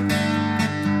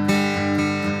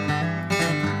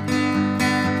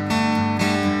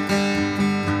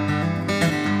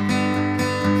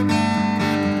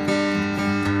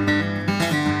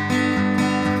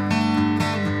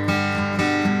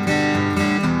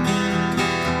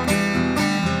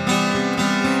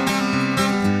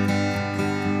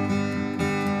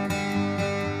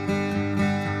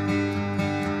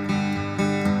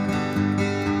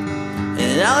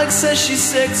 Alex says she's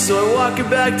sick, so I walk her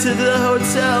back to the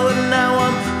hotel. And now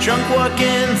I'm drunk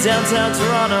walking downtown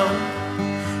Toronto.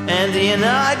 Andy and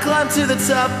I climb to the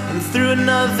top, and through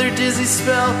another dizzy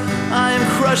spell, I am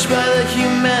crushed by the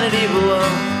humanity below.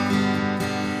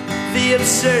 The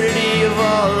absurdity of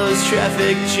all those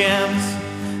traffic jams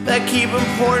that keep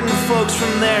important folks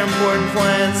from their important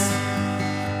plans,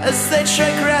 as they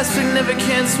try to grasp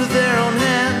significance with their own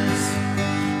hands,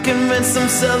 convince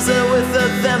themselves that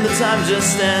without them the time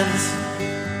just ends.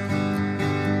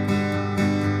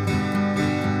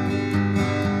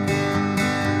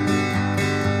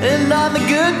 And on the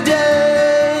good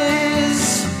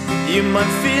days, you might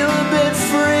feel a bit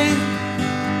free.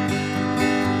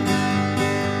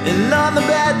 And on the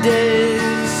bad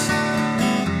days,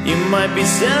 you might be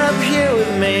standing up here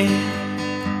with me.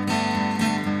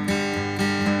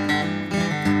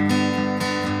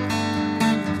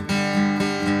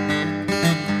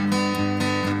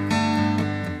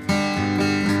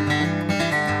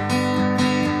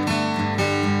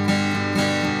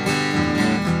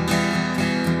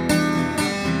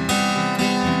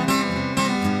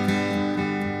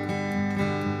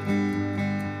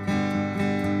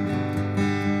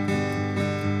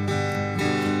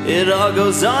 It all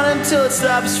goes on until it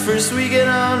stops. First we get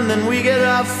on, then we get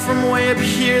off. From way up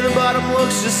here, the bottom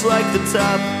looks just like the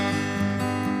top.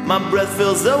 My breath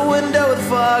fills the window with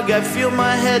fog. I feel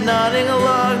my head nodding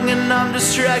along, and I'm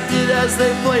distracted as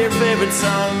they play your favorite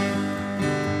song.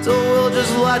 So we'll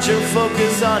just watch or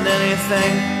focus on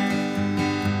anything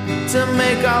to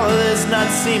make all of this not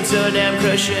seem so damn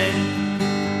crushing.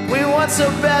 We want so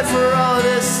bad for all of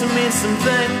this to mean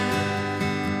something.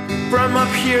 From up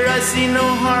here I see no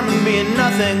harm in being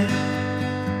nothing.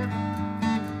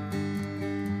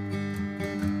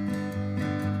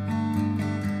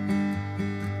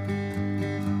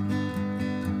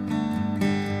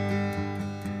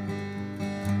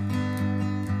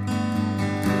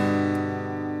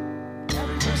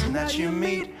 Every person that you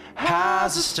meet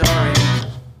has a story,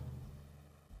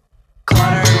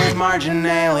 cluttered with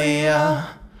marginalia,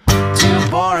 too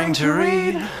boring to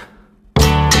read.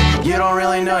 You don't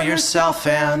really know yourself,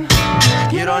 and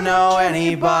you don't know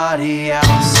anybody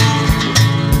else.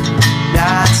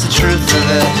 That's the truth of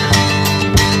it.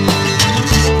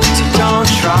 So don't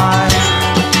try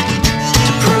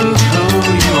to prove who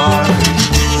you are.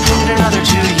 In another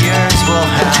 2 years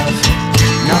we'll have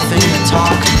nothing to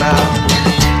talk about.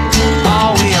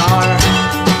 All we are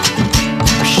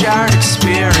shared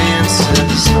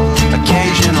experiences,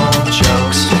 occasional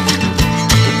jokes,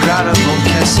 regrettable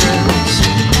kisses.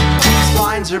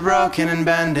 Lines are broken and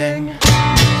bending,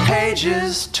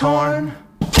 pages torn.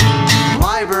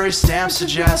 Library stamps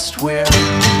suggest we're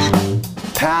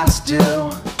past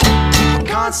due,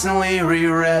 constantly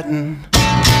rewritten.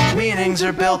 Meanings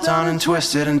are built on and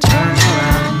twisted and turned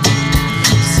around.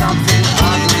 Something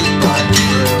ugly but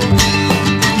true.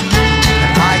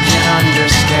 And I can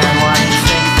understand why you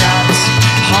think that's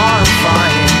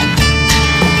horrifying.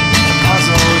 A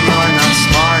puzzle you're not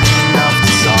smart enough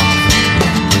to solve.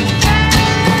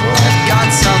 Got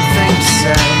something to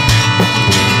say,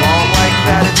 won't like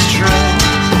that it's true,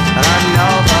 and I'm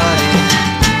nobody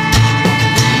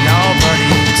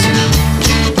too.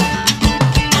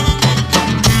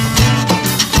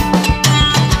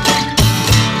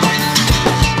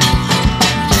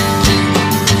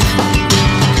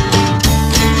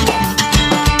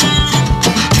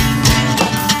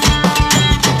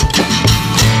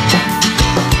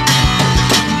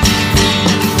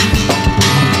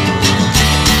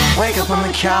 On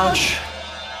the couch,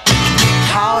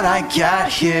 how'd I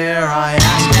get here? I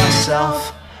ask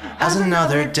myself as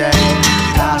another day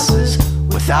passes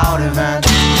without event.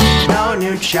 No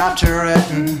new chapter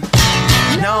written,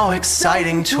 no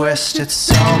exciting twist. It's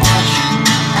so much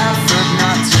effort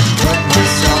not to put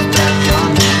myself back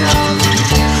on the shelf.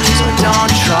 So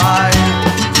don't try to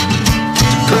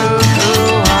prove who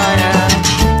I am.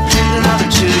 In another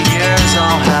 2 years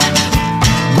I'll have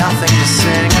nothing to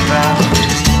sing about.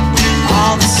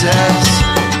 All this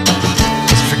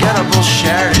is forgettable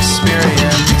shared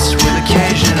experience with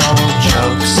occasional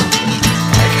jokes,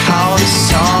 like how the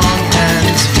song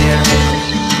ends here.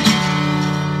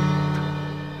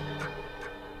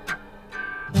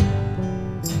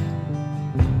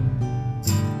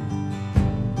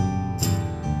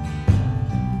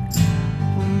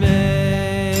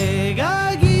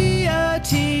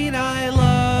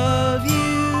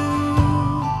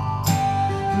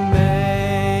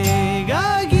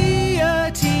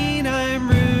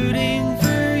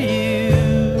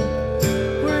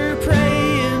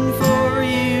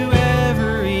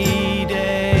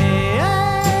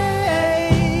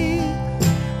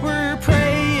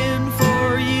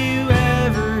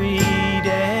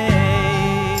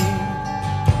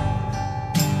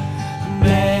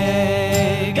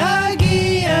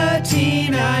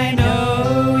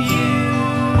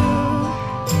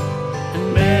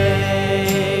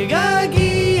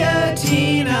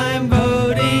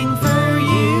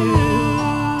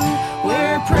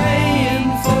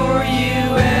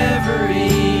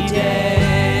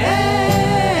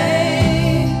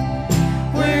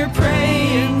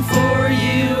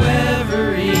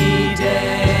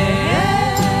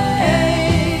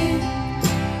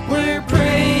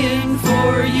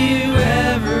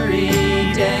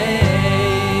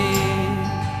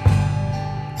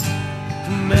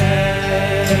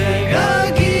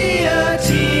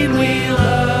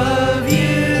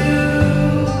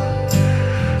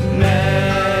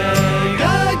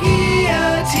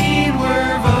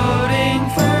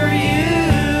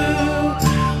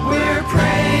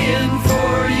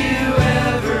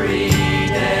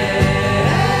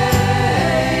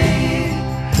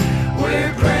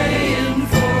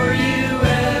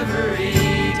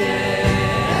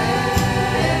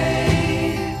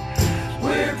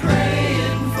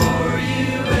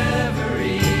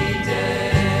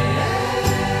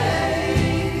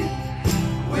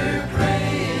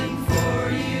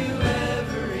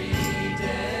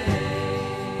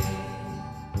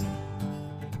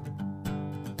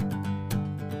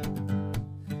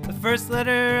 first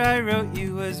letter I wrote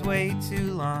you was way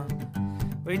too long,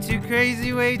 way too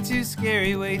crazy, way too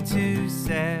scary, way too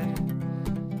sad.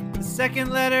 The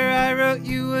second letter I wrote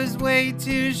you was way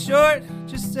too short,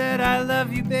 just said I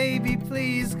love you baby,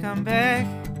 please come back.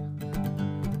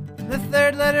 The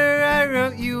third letter I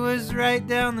wrote you was right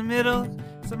down the middle,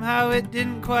 somehow it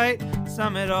didn't quite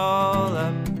sum it all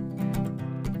up.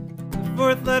 The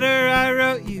fourth letter I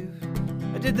wrote you,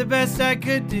 I did the best I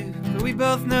could do, but we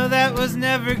both know that was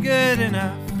never good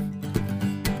enough.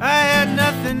 I had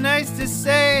nothing nice to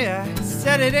say, I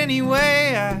said it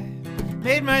anyway, I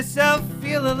made myself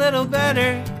feel a little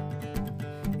better.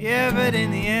 Yeah, but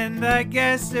in the end I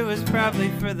guess it was probably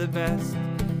for the best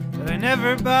that I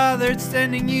never bothered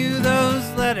sending you those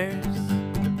letters.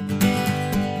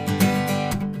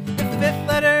 The fifth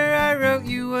letter I wrote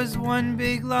you was one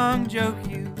big long joke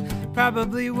you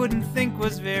probably wouldn't think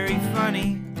was very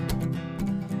funny.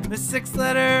 The sixth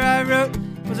letter I wrote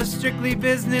was a strictly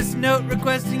business note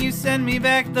requesting you send me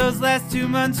back those last 2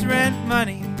 months' rent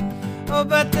money. Oh,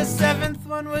 but the seventh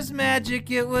one was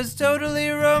magic, it was totally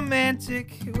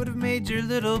romantic. It would have made your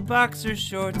little boxer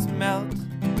shorts melt.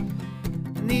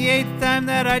 And the eighth time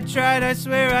that I tried, I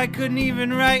swear I couldn't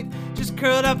even write, just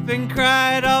curled up and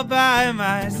cried all by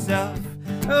myself.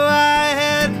 Oh, I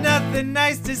had nothing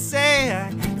nice to say,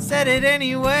 I said it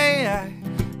anyway, I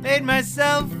made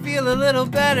myself feel a little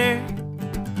better.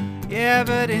 Yeah,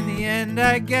 but in the end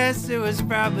I guess it was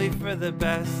probably for the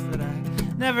best that I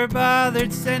never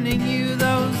bothered sending you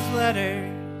those letters.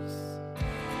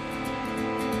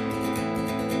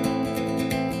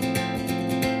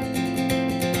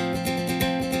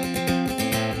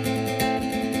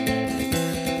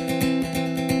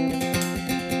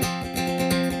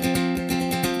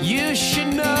 You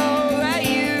should know that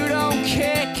you don't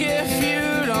kick if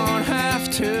you don't have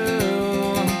to.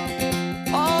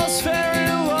 All's fair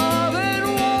in love and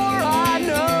war, I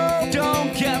know,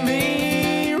 don't get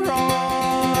me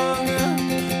wrong.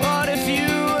 But if you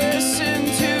listen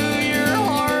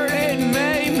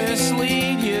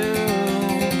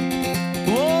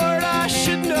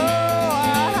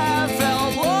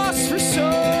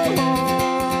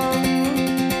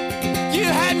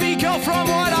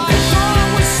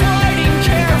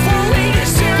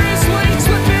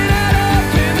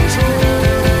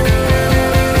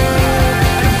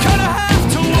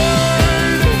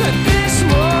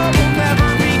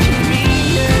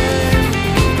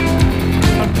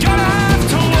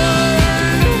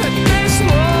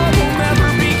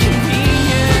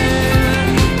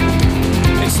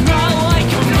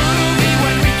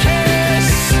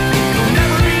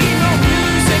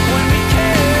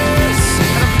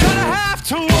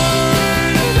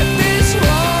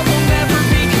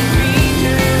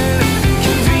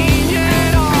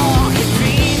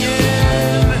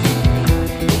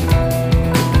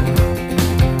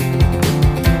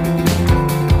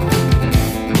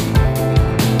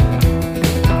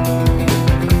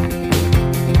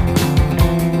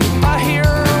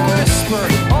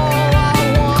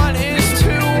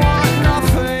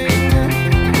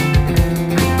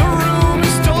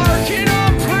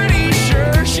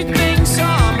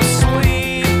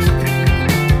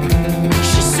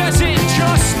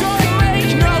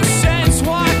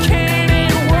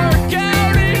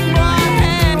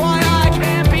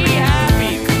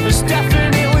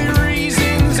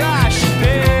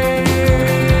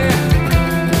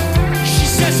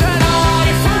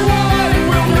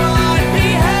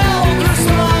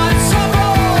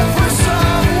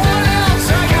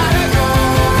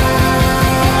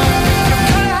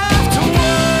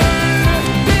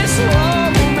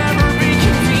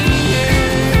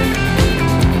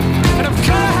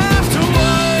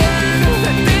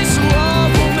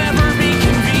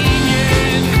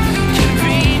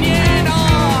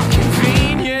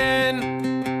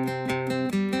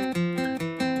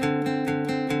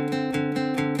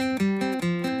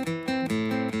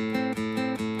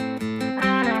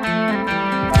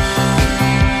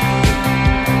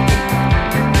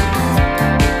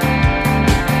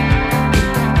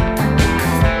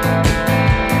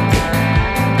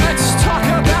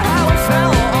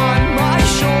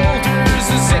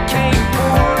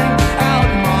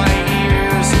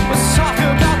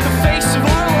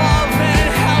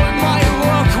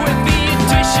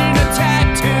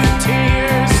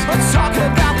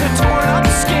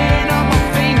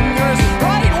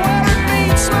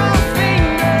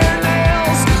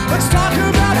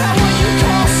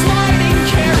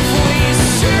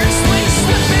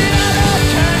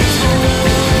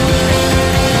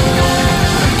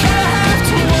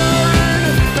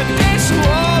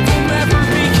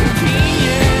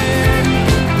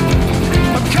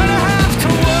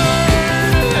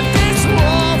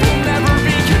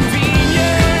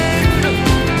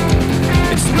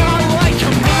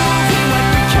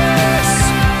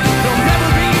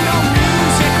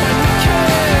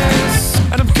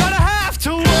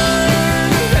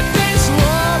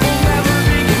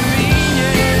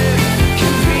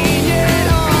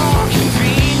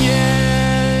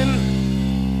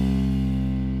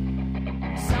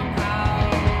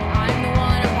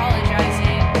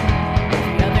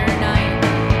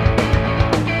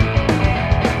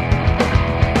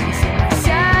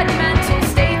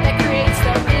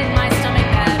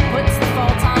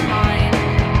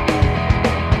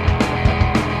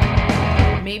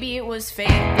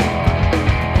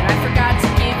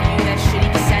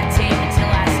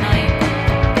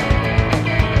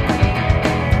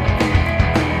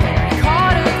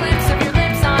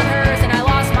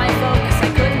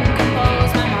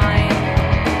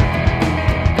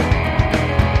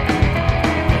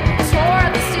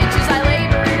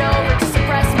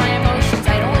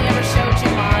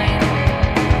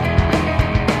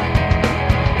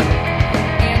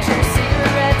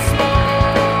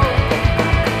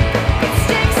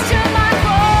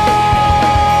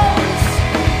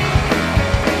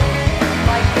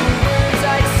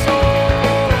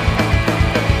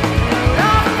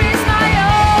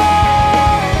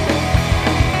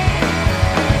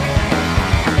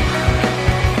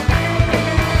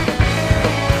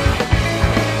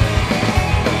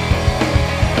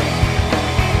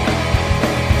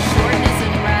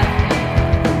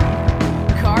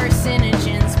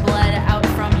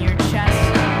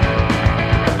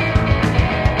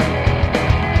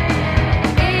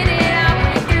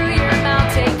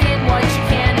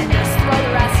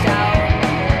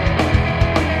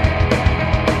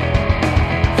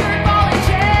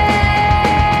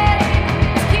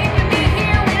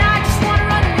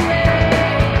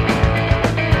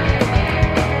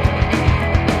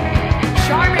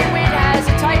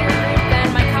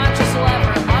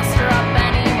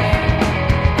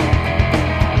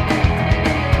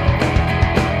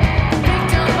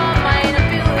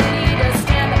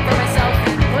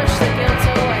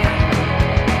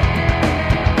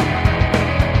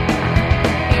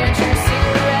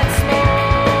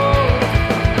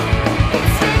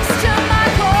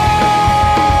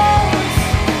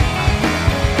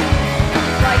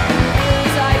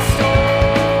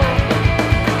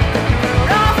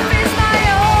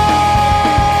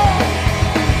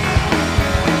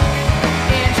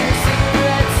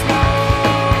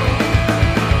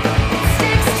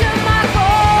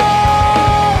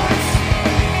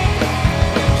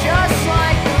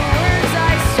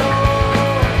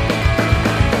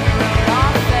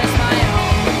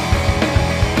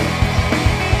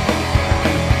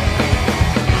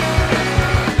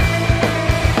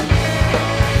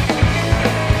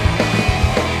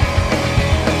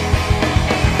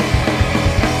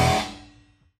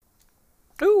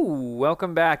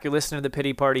Welcome back. You're listening to The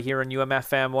Pity Party here on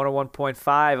UMFM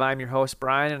 101.5. I'm your host,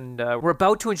 Brian, and we're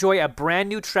about to enjoy a brand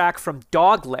new track from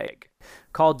Dogleg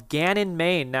called Ganon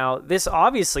Main. Now, this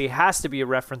obviously has to be a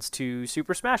reference to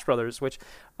Super Smash Brothers, which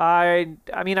I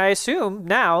assume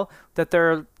now that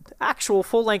their actual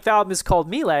full-length album is called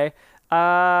Melee.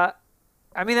 That's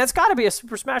got to be a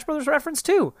Super Smash Brothers reference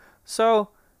too. So,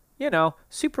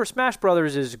 Super Smash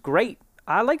Brothers is great.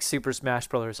 I like Super Smash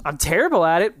Brothers. I'm terrible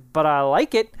at it, but I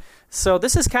like it. So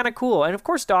this is kind of cool. And of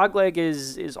course, Dogleg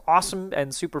is awesome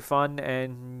and super fun,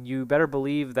 and you better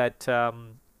believe that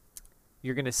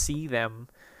you're going to see them.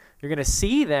 You're going to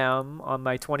see them on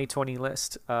my 2020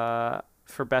 list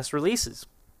for best releases,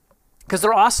 because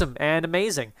they're awesome and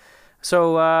amazing.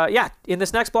 So, in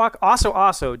this next block,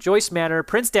 also, Joyce Manor,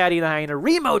 Prince Daddy and the Hyena,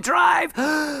 Remo Drive,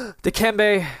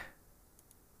 Dikembe,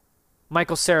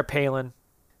 Michael Sarah Palin.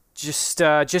 Just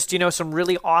some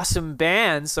really awesome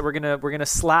bands that we're gonna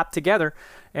slap together,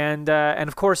 and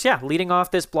of course, leading off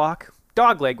this block,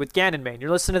 Dogleg with Ganon Main. You're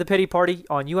listening to The Pity Party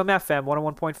on UMFM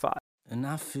 101.5. And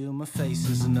I feel my face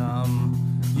is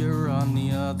numb. You're on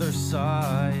the other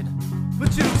side,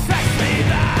 but you text me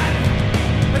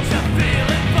that, but you're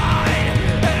feeling fine,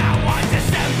 and I want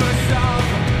December song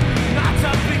not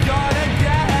to be gone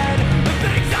again. The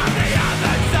things on the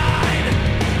other side,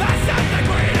 that's not the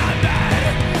green on bed,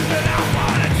 and I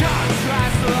wanna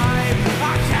contrast life.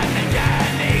 I can't make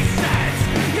any sense.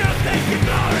 You think you're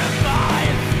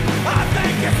glorified, I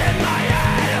think it's in my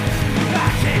head. I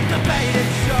keep the baited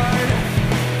shirt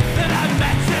that I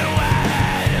meant to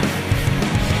end.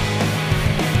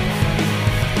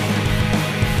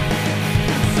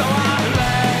 So I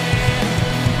lay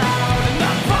out in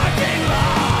the parking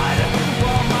lot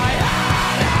while my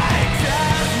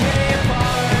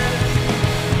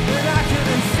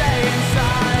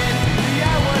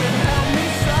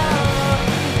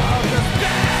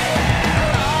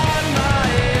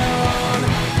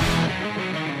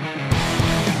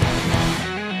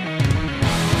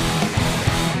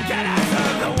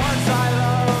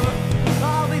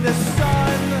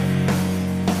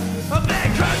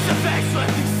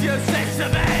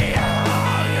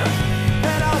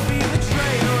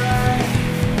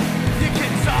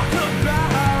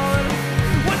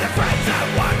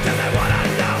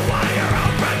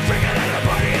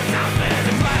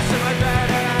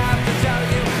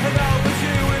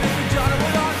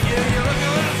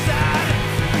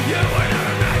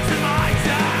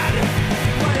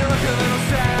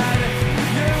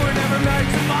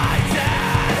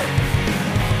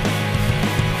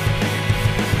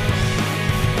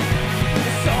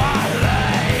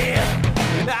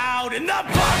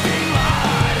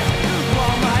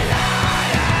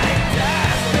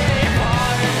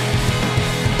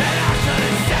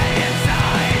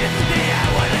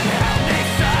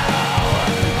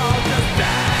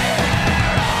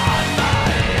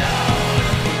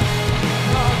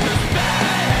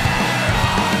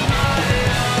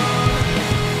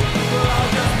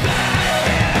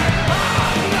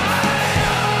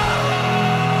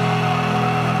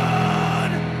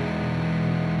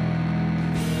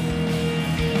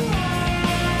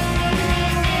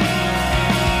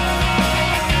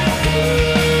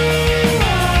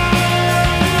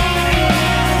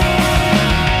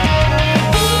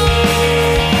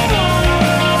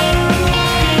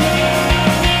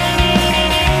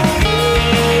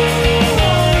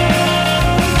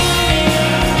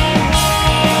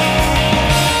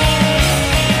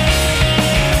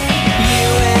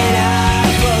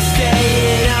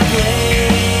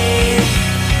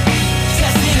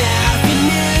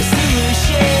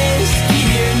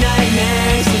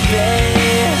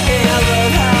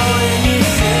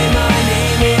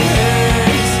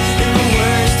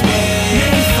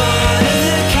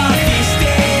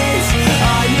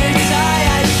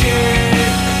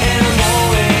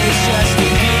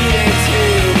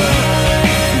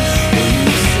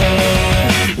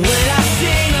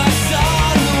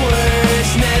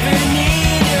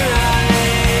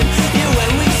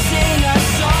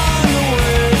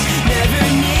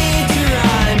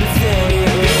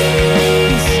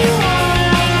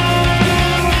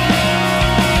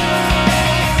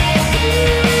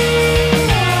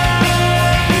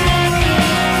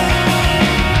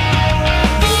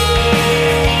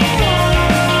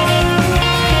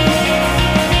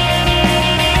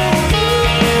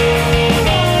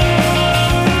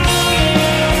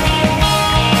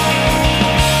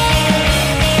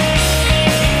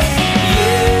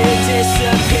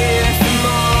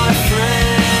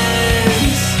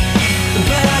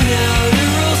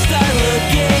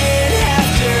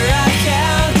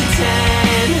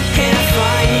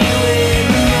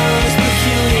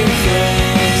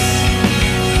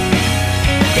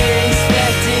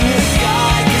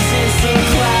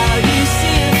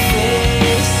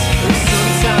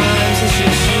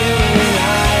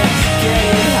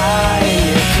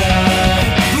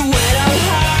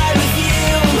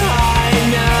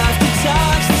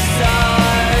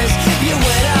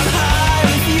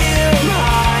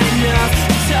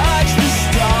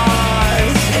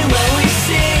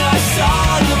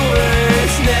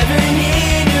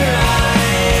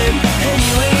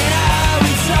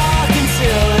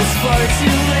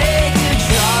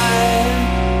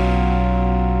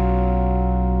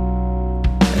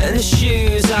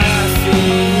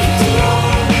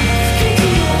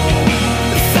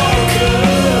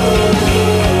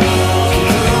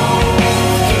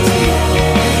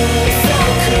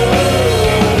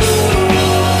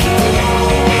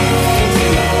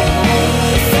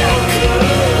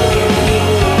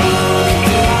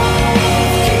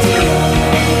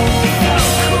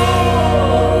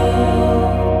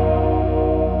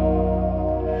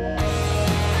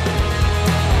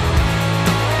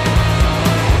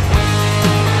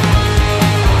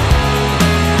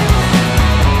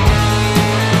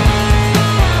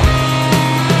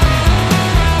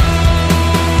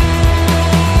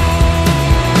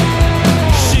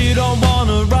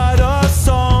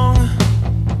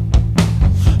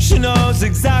knows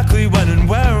exactly when and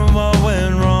where and what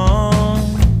went wrong.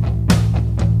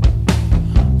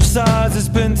 Besides, it's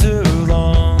been too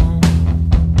long.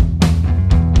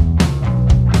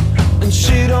 And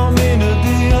she don't mean to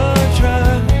be a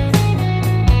drag.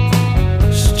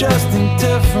 She's just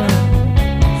indifferent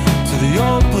to the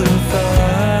old blue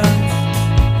fact.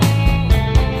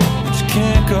 She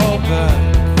can't go back.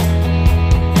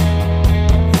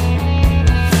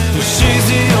 She's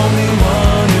the only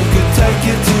one who could take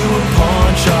you to a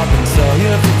pawn shop and sell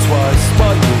you for twice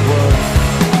what you're worth.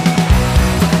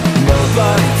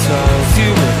 Nobody tells you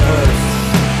it hurts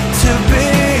to be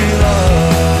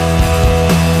loved.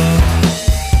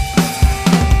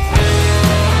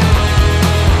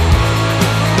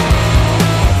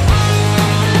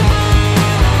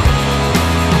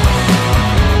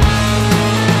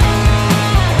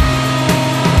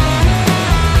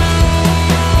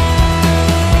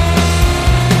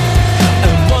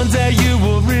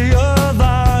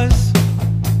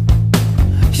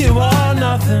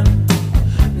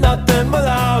 Nothing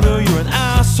without her. You're an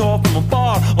asshole from a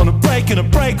bar on a break in a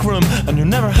break room, and you're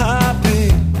never happy.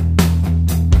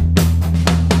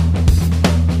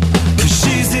 Cause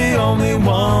she's the only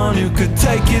one who could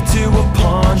take you to a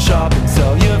pawn shop and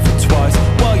sell you for twice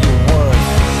what you're worth.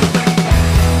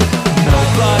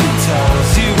 Nobody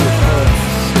tells you it hurts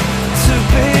to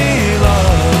be loved.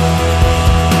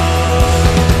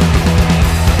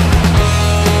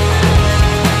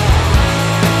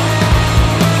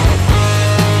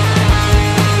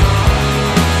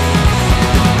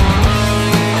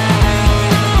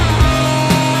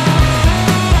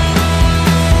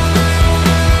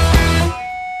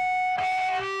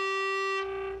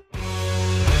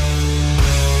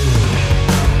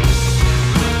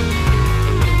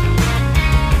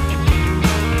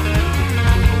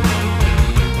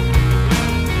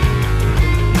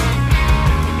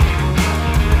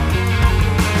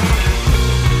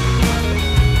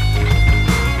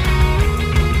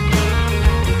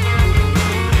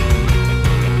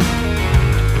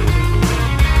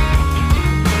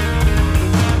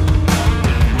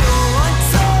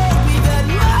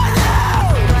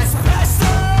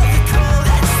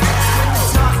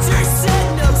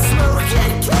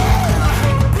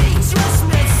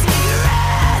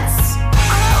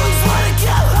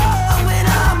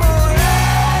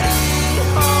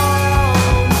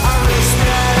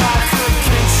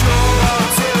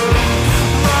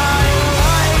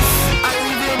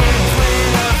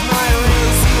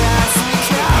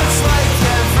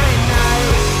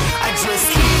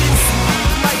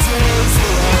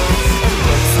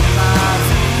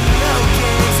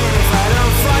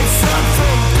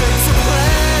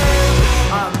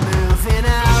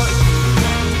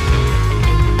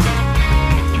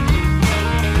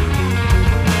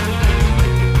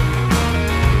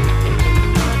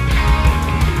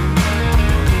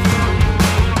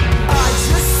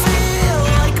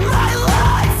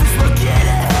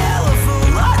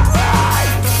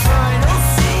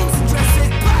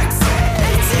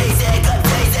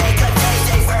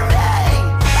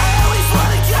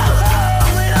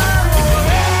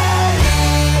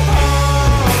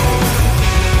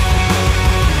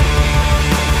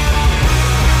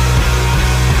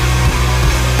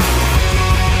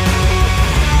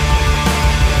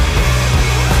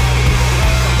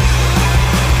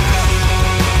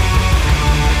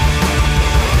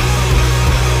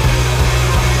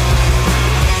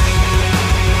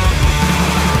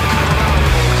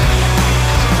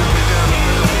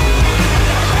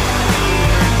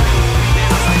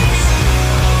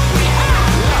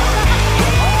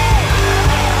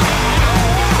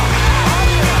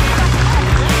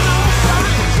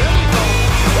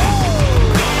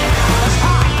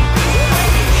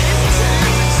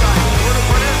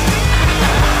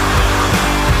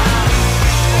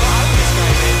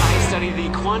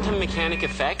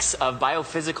 Effects of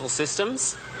biophysical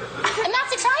systems. And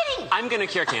that's exciting! I'm gonna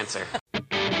cure cancer.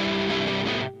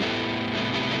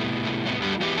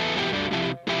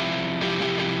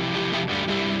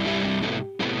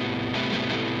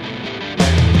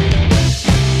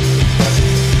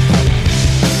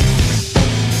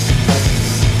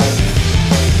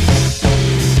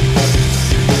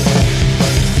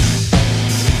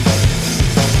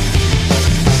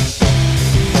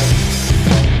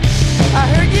 I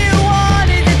heard you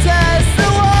wanted to test the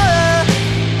water.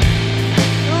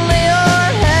 Lay your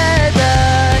head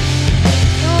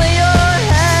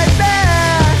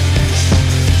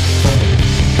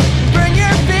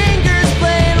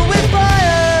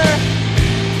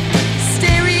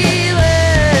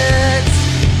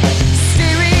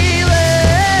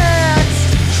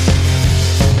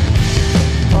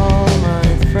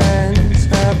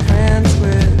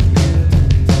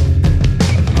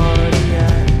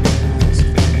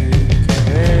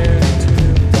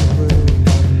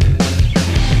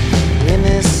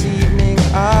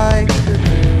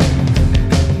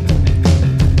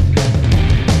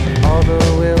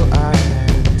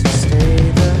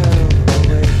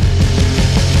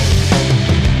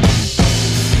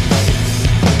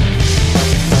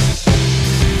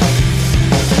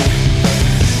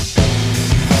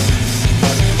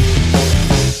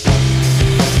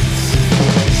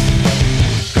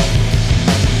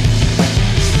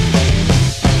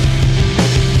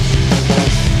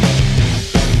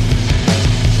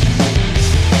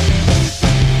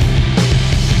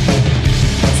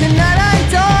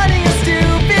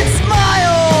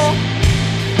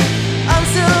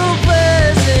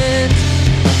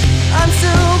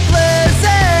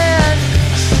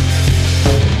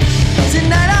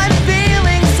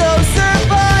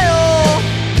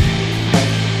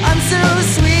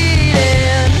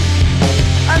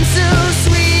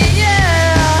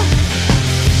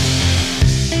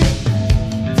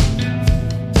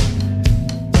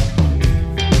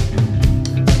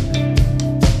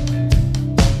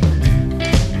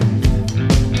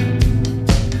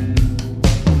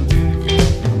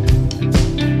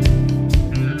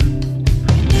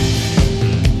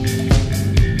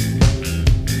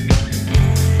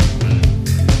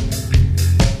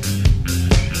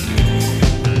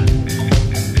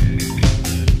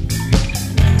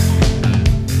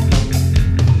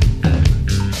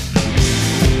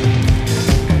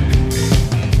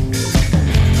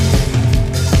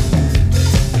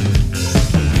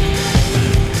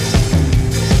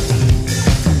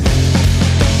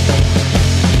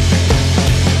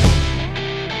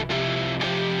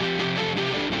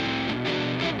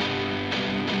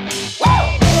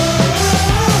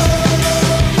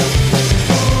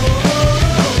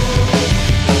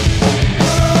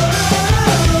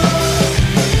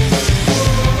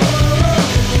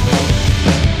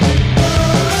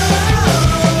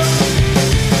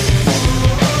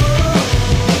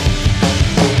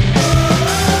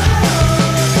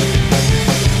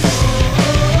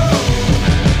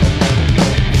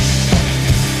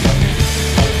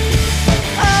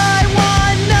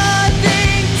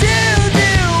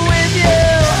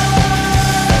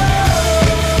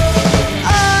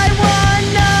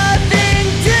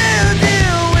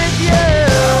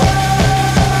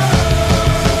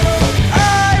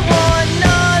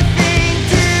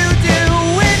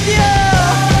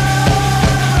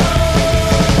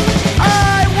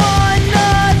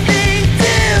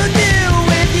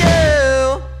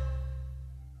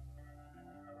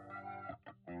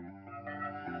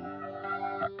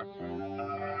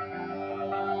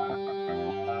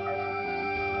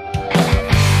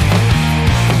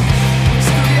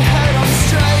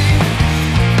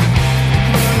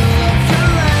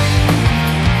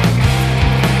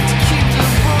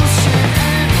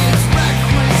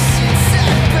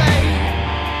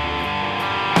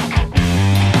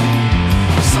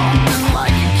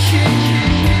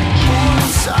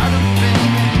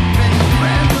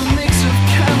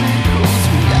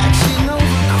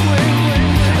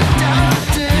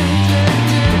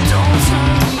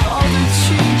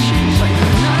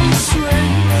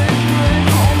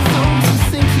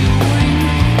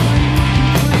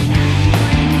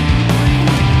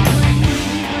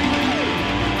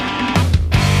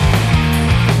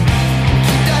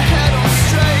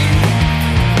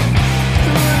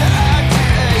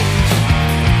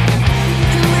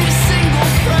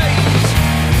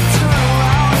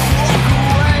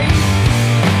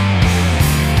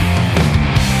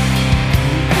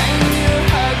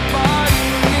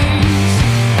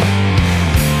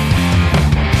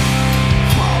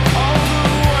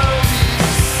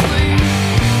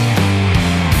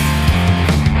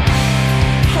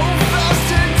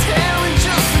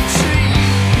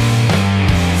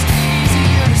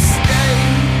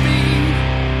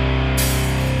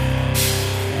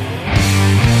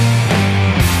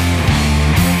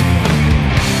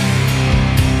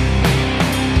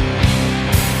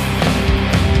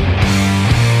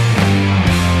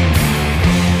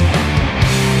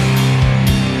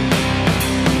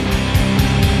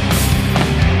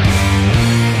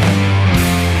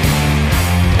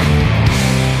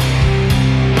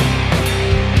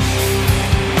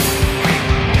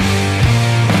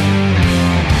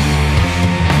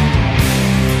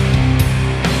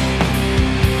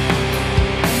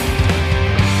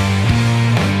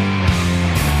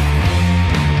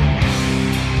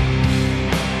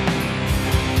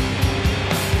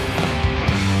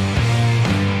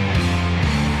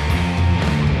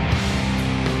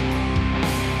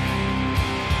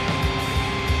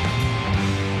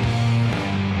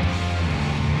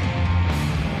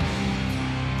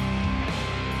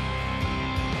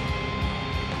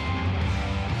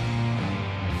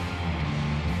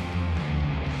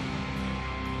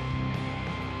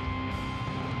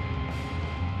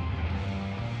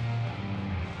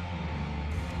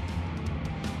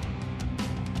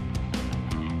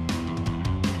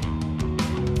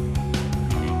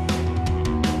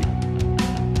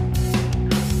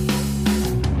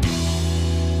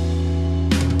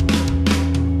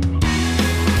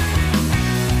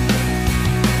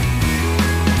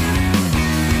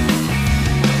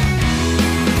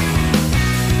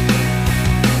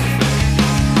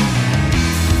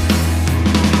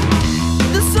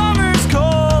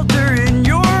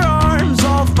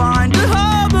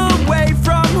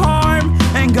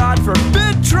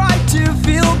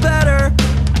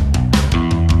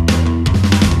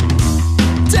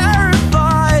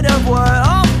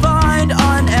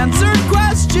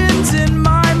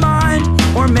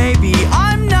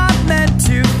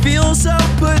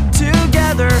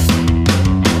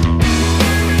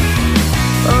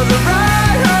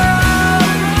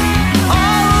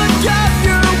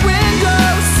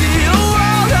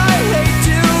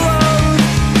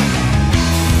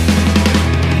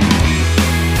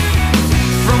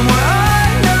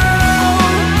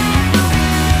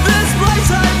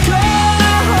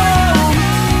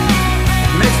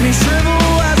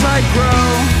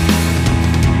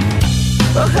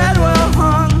a head well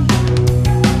hung,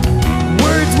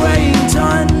 words weighing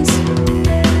tons,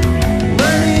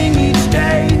 learning each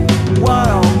day what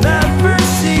I'll never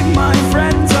see my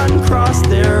friends uncross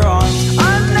their arms.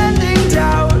 Unending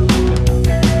doubt,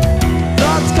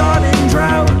 thoughts caught in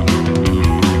drought,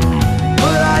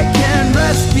 but I can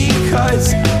rest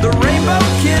because the rainbow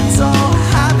kids all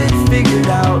have it figured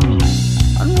out.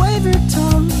 Unwavered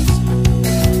tongues,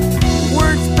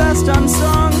 words best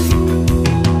unsung,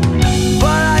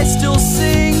 but I still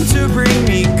sing to bring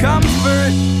me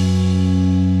comfort.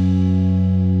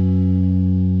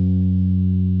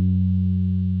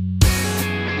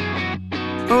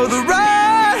 Oh, the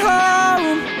ride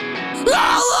home,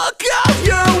 I'll look out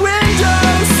your window,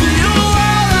 see the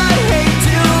world I hate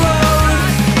to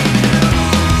loathe.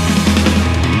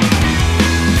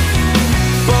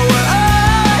 But what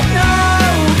I know,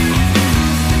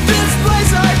 this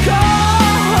place I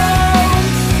call home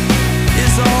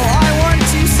is all I want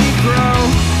to see grow.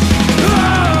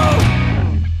 Oh!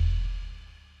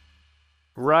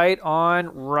 Right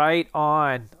on, right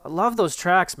on. I love those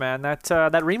tracks, man.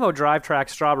 That Remo Drive track,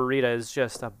 Strawberita, is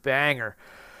just a banger.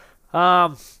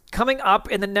 Coming up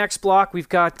in the next block, we've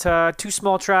got two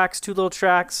little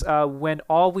tracks. When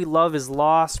All We Love Is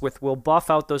Lost, we'll buff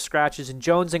out those scratches, and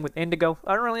Jonesing with Indigo.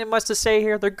 I don't really have much to say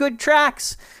here. They're good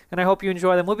tracks, and I hope you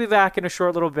enjoy them. We'll be back in a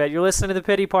short little bit. You're listening to The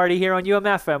Pity Party here on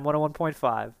UMFM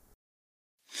 101.5.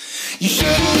 You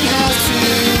shouldn't have to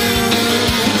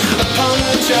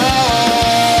apologize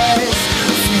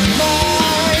for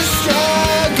my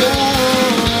struggles,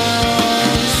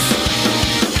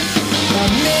 my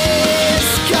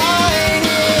misguided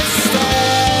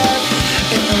step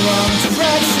in the wrong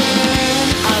direction.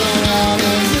 I don't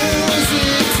wanna lose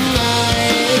it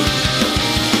tonight.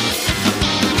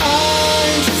 I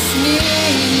just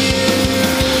need you.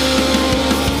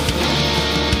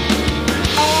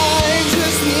 I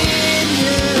just need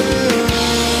you.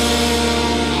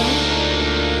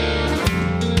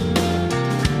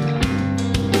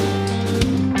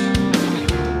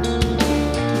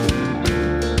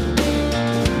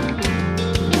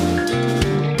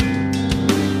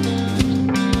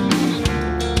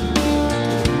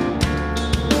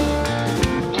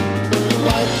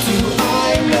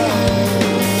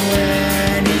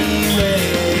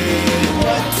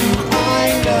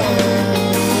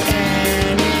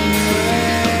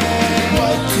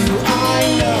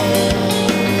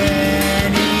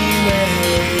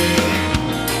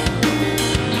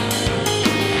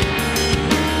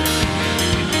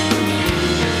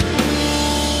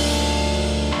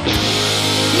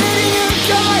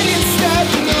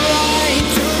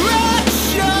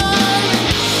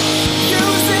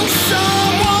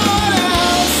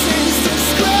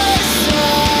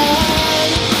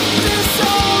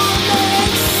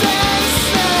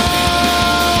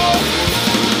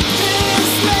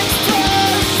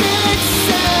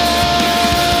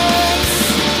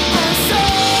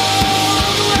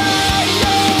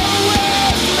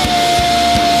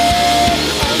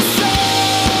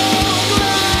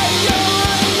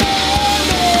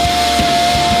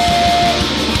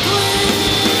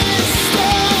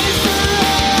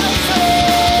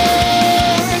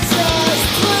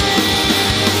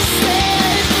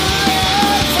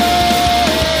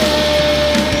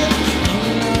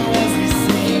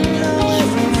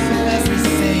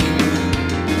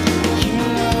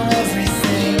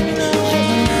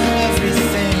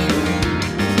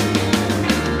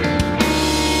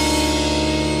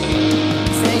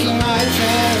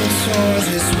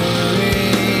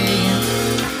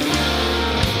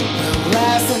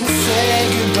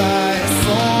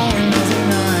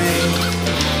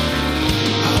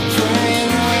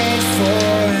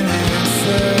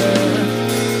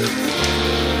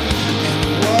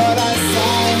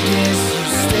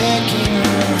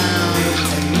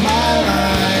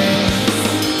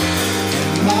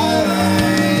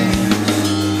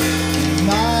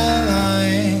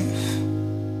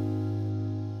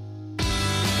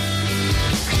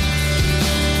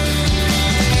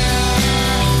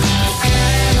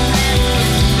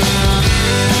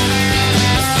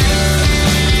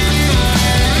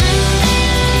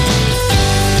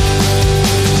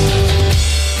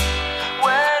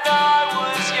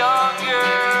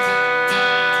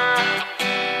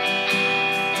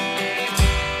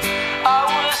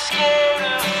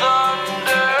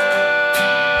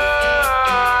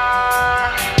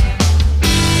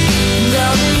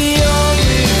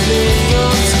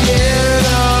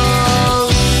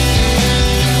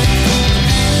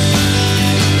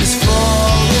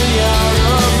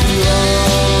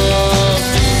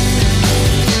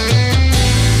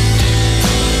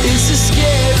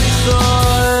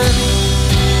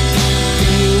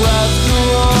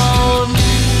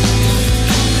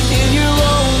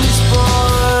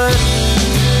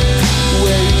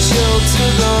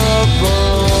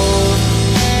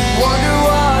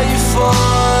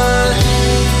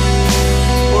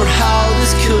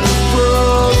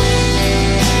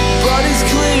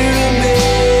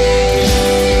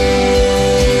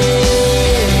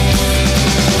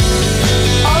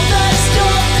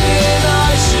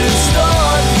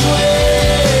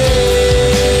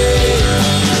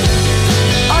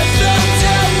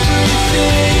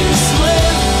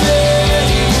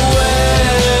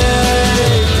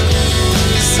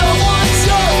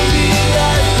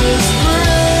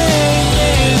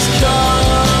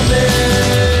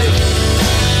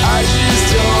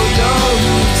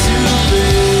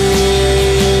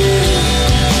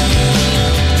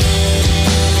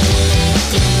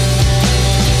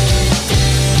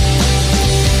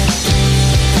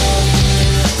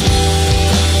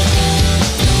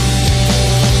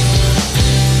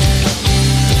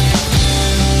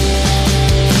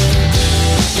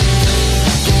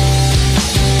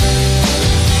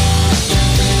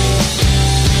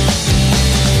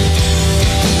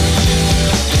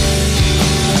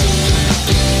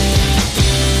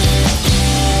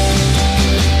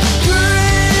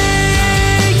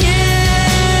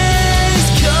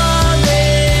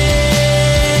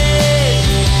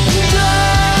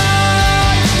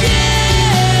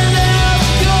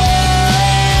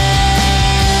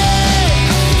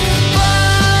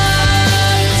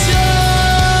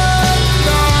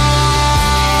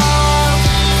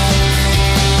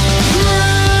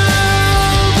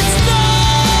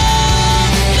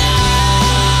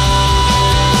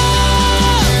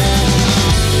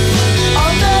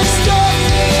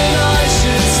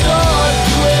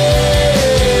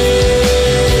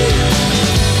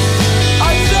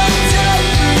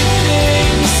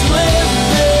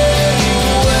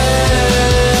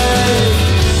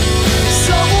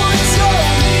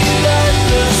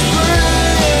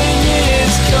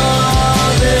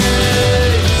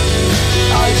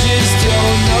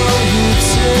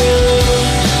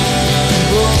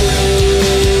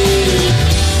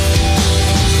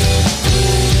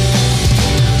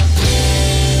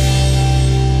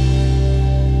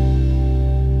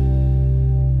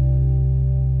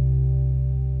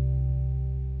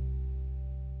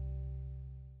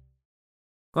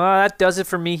 Well, that does it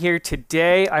for me here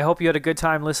today. I hope you had a good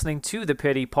time listening to the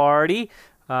Pity Party.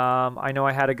 I know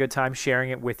I had a good time sharing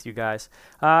it with you guys.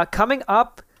 Coming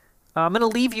up, I'm going to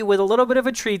leave you with a little bit of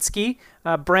a treat ski.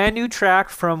 A brand new track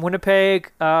from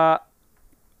Winnipeg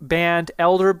band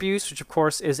Elder Abuse, which of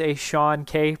course is a Sean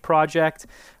Kay project.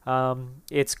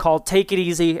 It's called Take It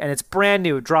Easy, and it's brand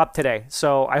new, dropped today.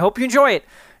 So I hope you enjoy it.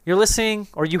 You're listening,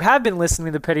 or you have been listening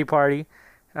to the Pity Party.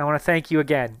 I want to thank you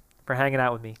again for hanging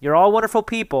out with me. You're all wonderful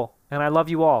people, and I love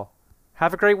you all.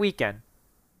 Have a great weekend.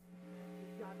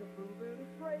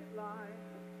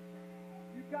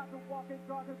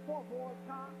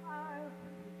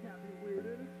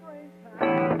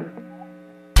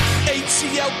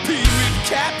 H-E-L-P with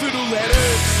capital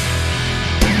letters.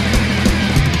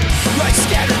 Life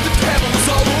scattered the pebbles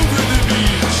all over the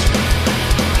beach.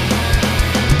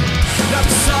 Now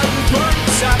the sun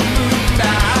burns out moon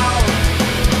now.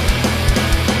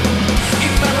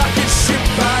 In my rocket ship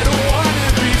I don't wanna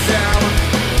be found.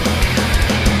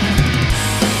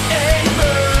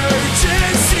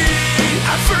 Emergency,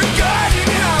 I've forgotten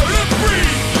how to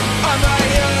breathe on my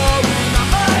own, on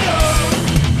my own.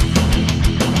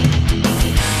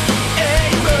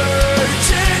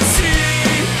 Emergency,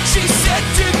 she said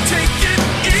to take it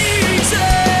easy.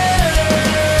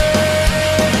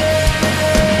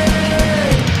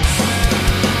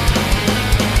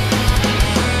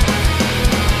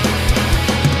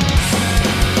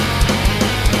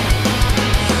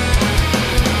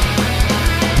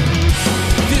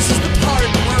 This is the part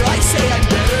where I say I'm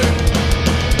better.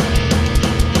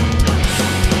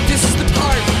 This is the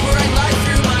part where I lie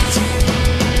through my teeth.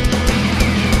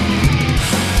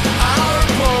 Our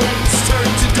bones turn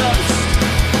to dust.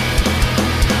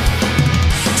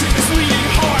 Two misleading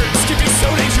hearts can be so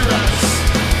dangerous.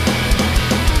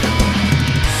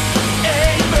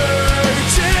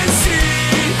 Emergency,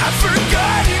 I've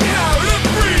forgotten how to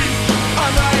breathe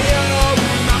on my own,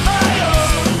 on my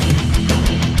own.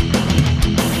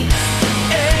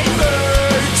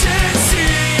 Emergency,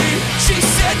 she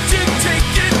said to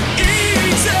take it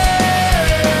easy.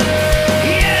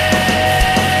 Yeah,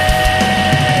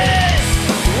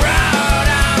 right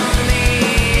on the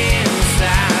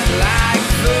inside like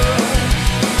the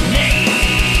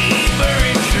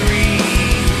neighboring tree.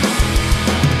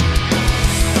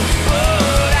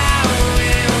 But I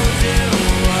will do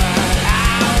what I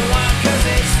want 'cause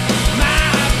it's my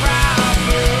property.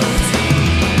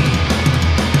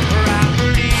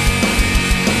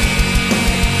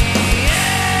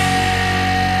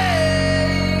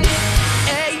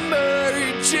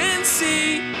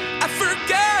 Emergency, I've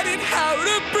forgotten how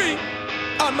to breathe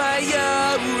on my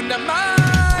own, on my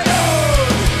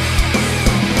own.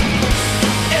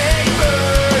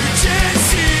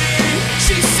 Emergency,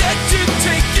 she said to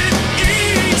take it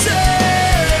easy.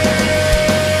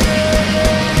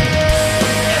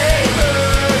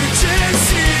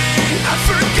 Emergency, I've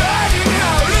forgotten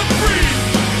how to breathe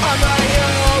on my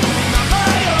own, on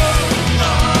my own,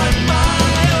 on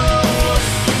my own.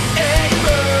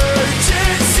 Emergency,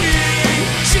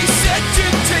 she said to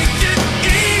take it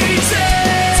easy.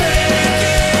 Take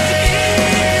it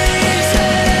easy.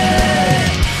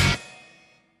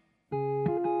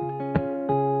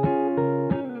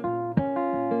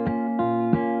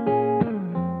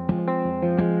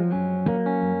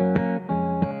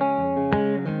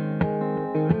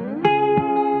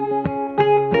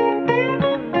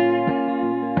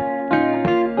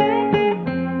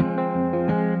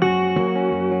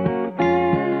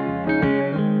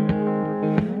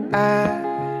 I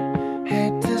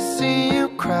hate to see you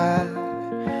cry,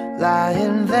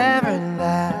 lying there in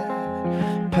that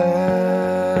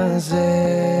position.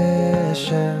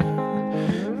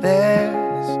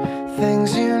 There's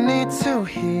things you need to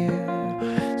hear,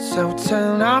 so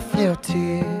turn off your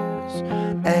tears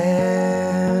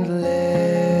and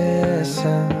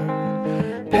listen.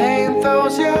 Pain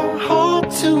throws your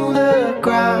heart to the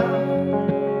ground.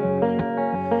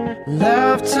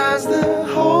 Love turns the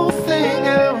whole thing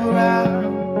around.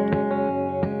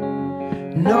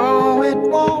 No, it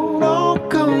won't all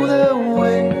go the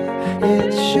way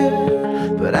it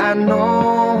should, but I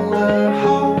know the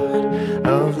heart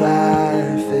of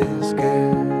life is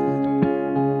good.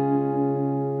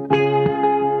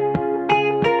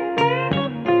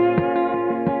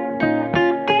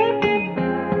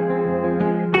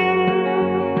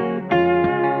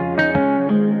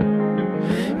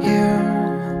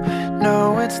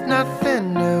 No, it's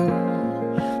nothing new.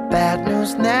 Bad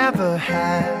news never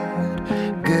had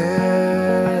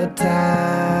good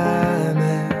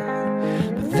timing.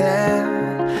 But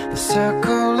then the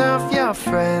circle of your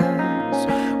friends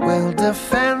will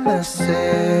defend the silver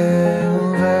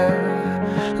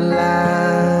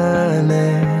line.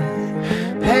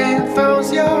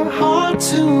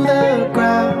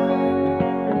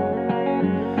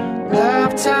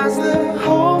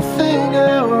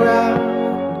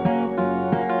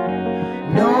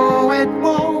 know it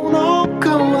won't all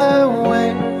go the way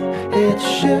it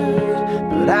should,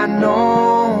 but I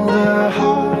know the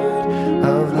heart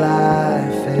of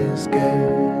life is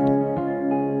good.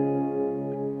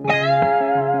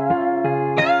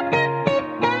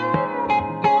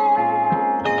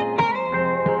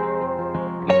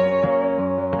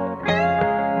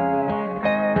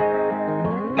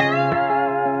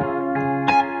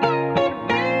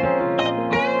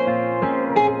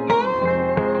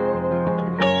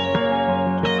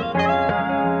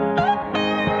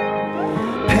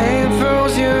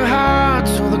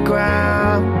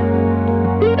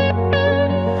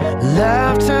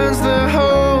 Love turns the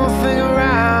whole thing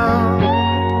around.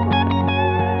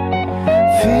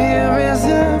 Fear is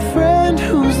a friend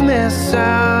who's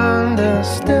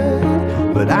misunderstood.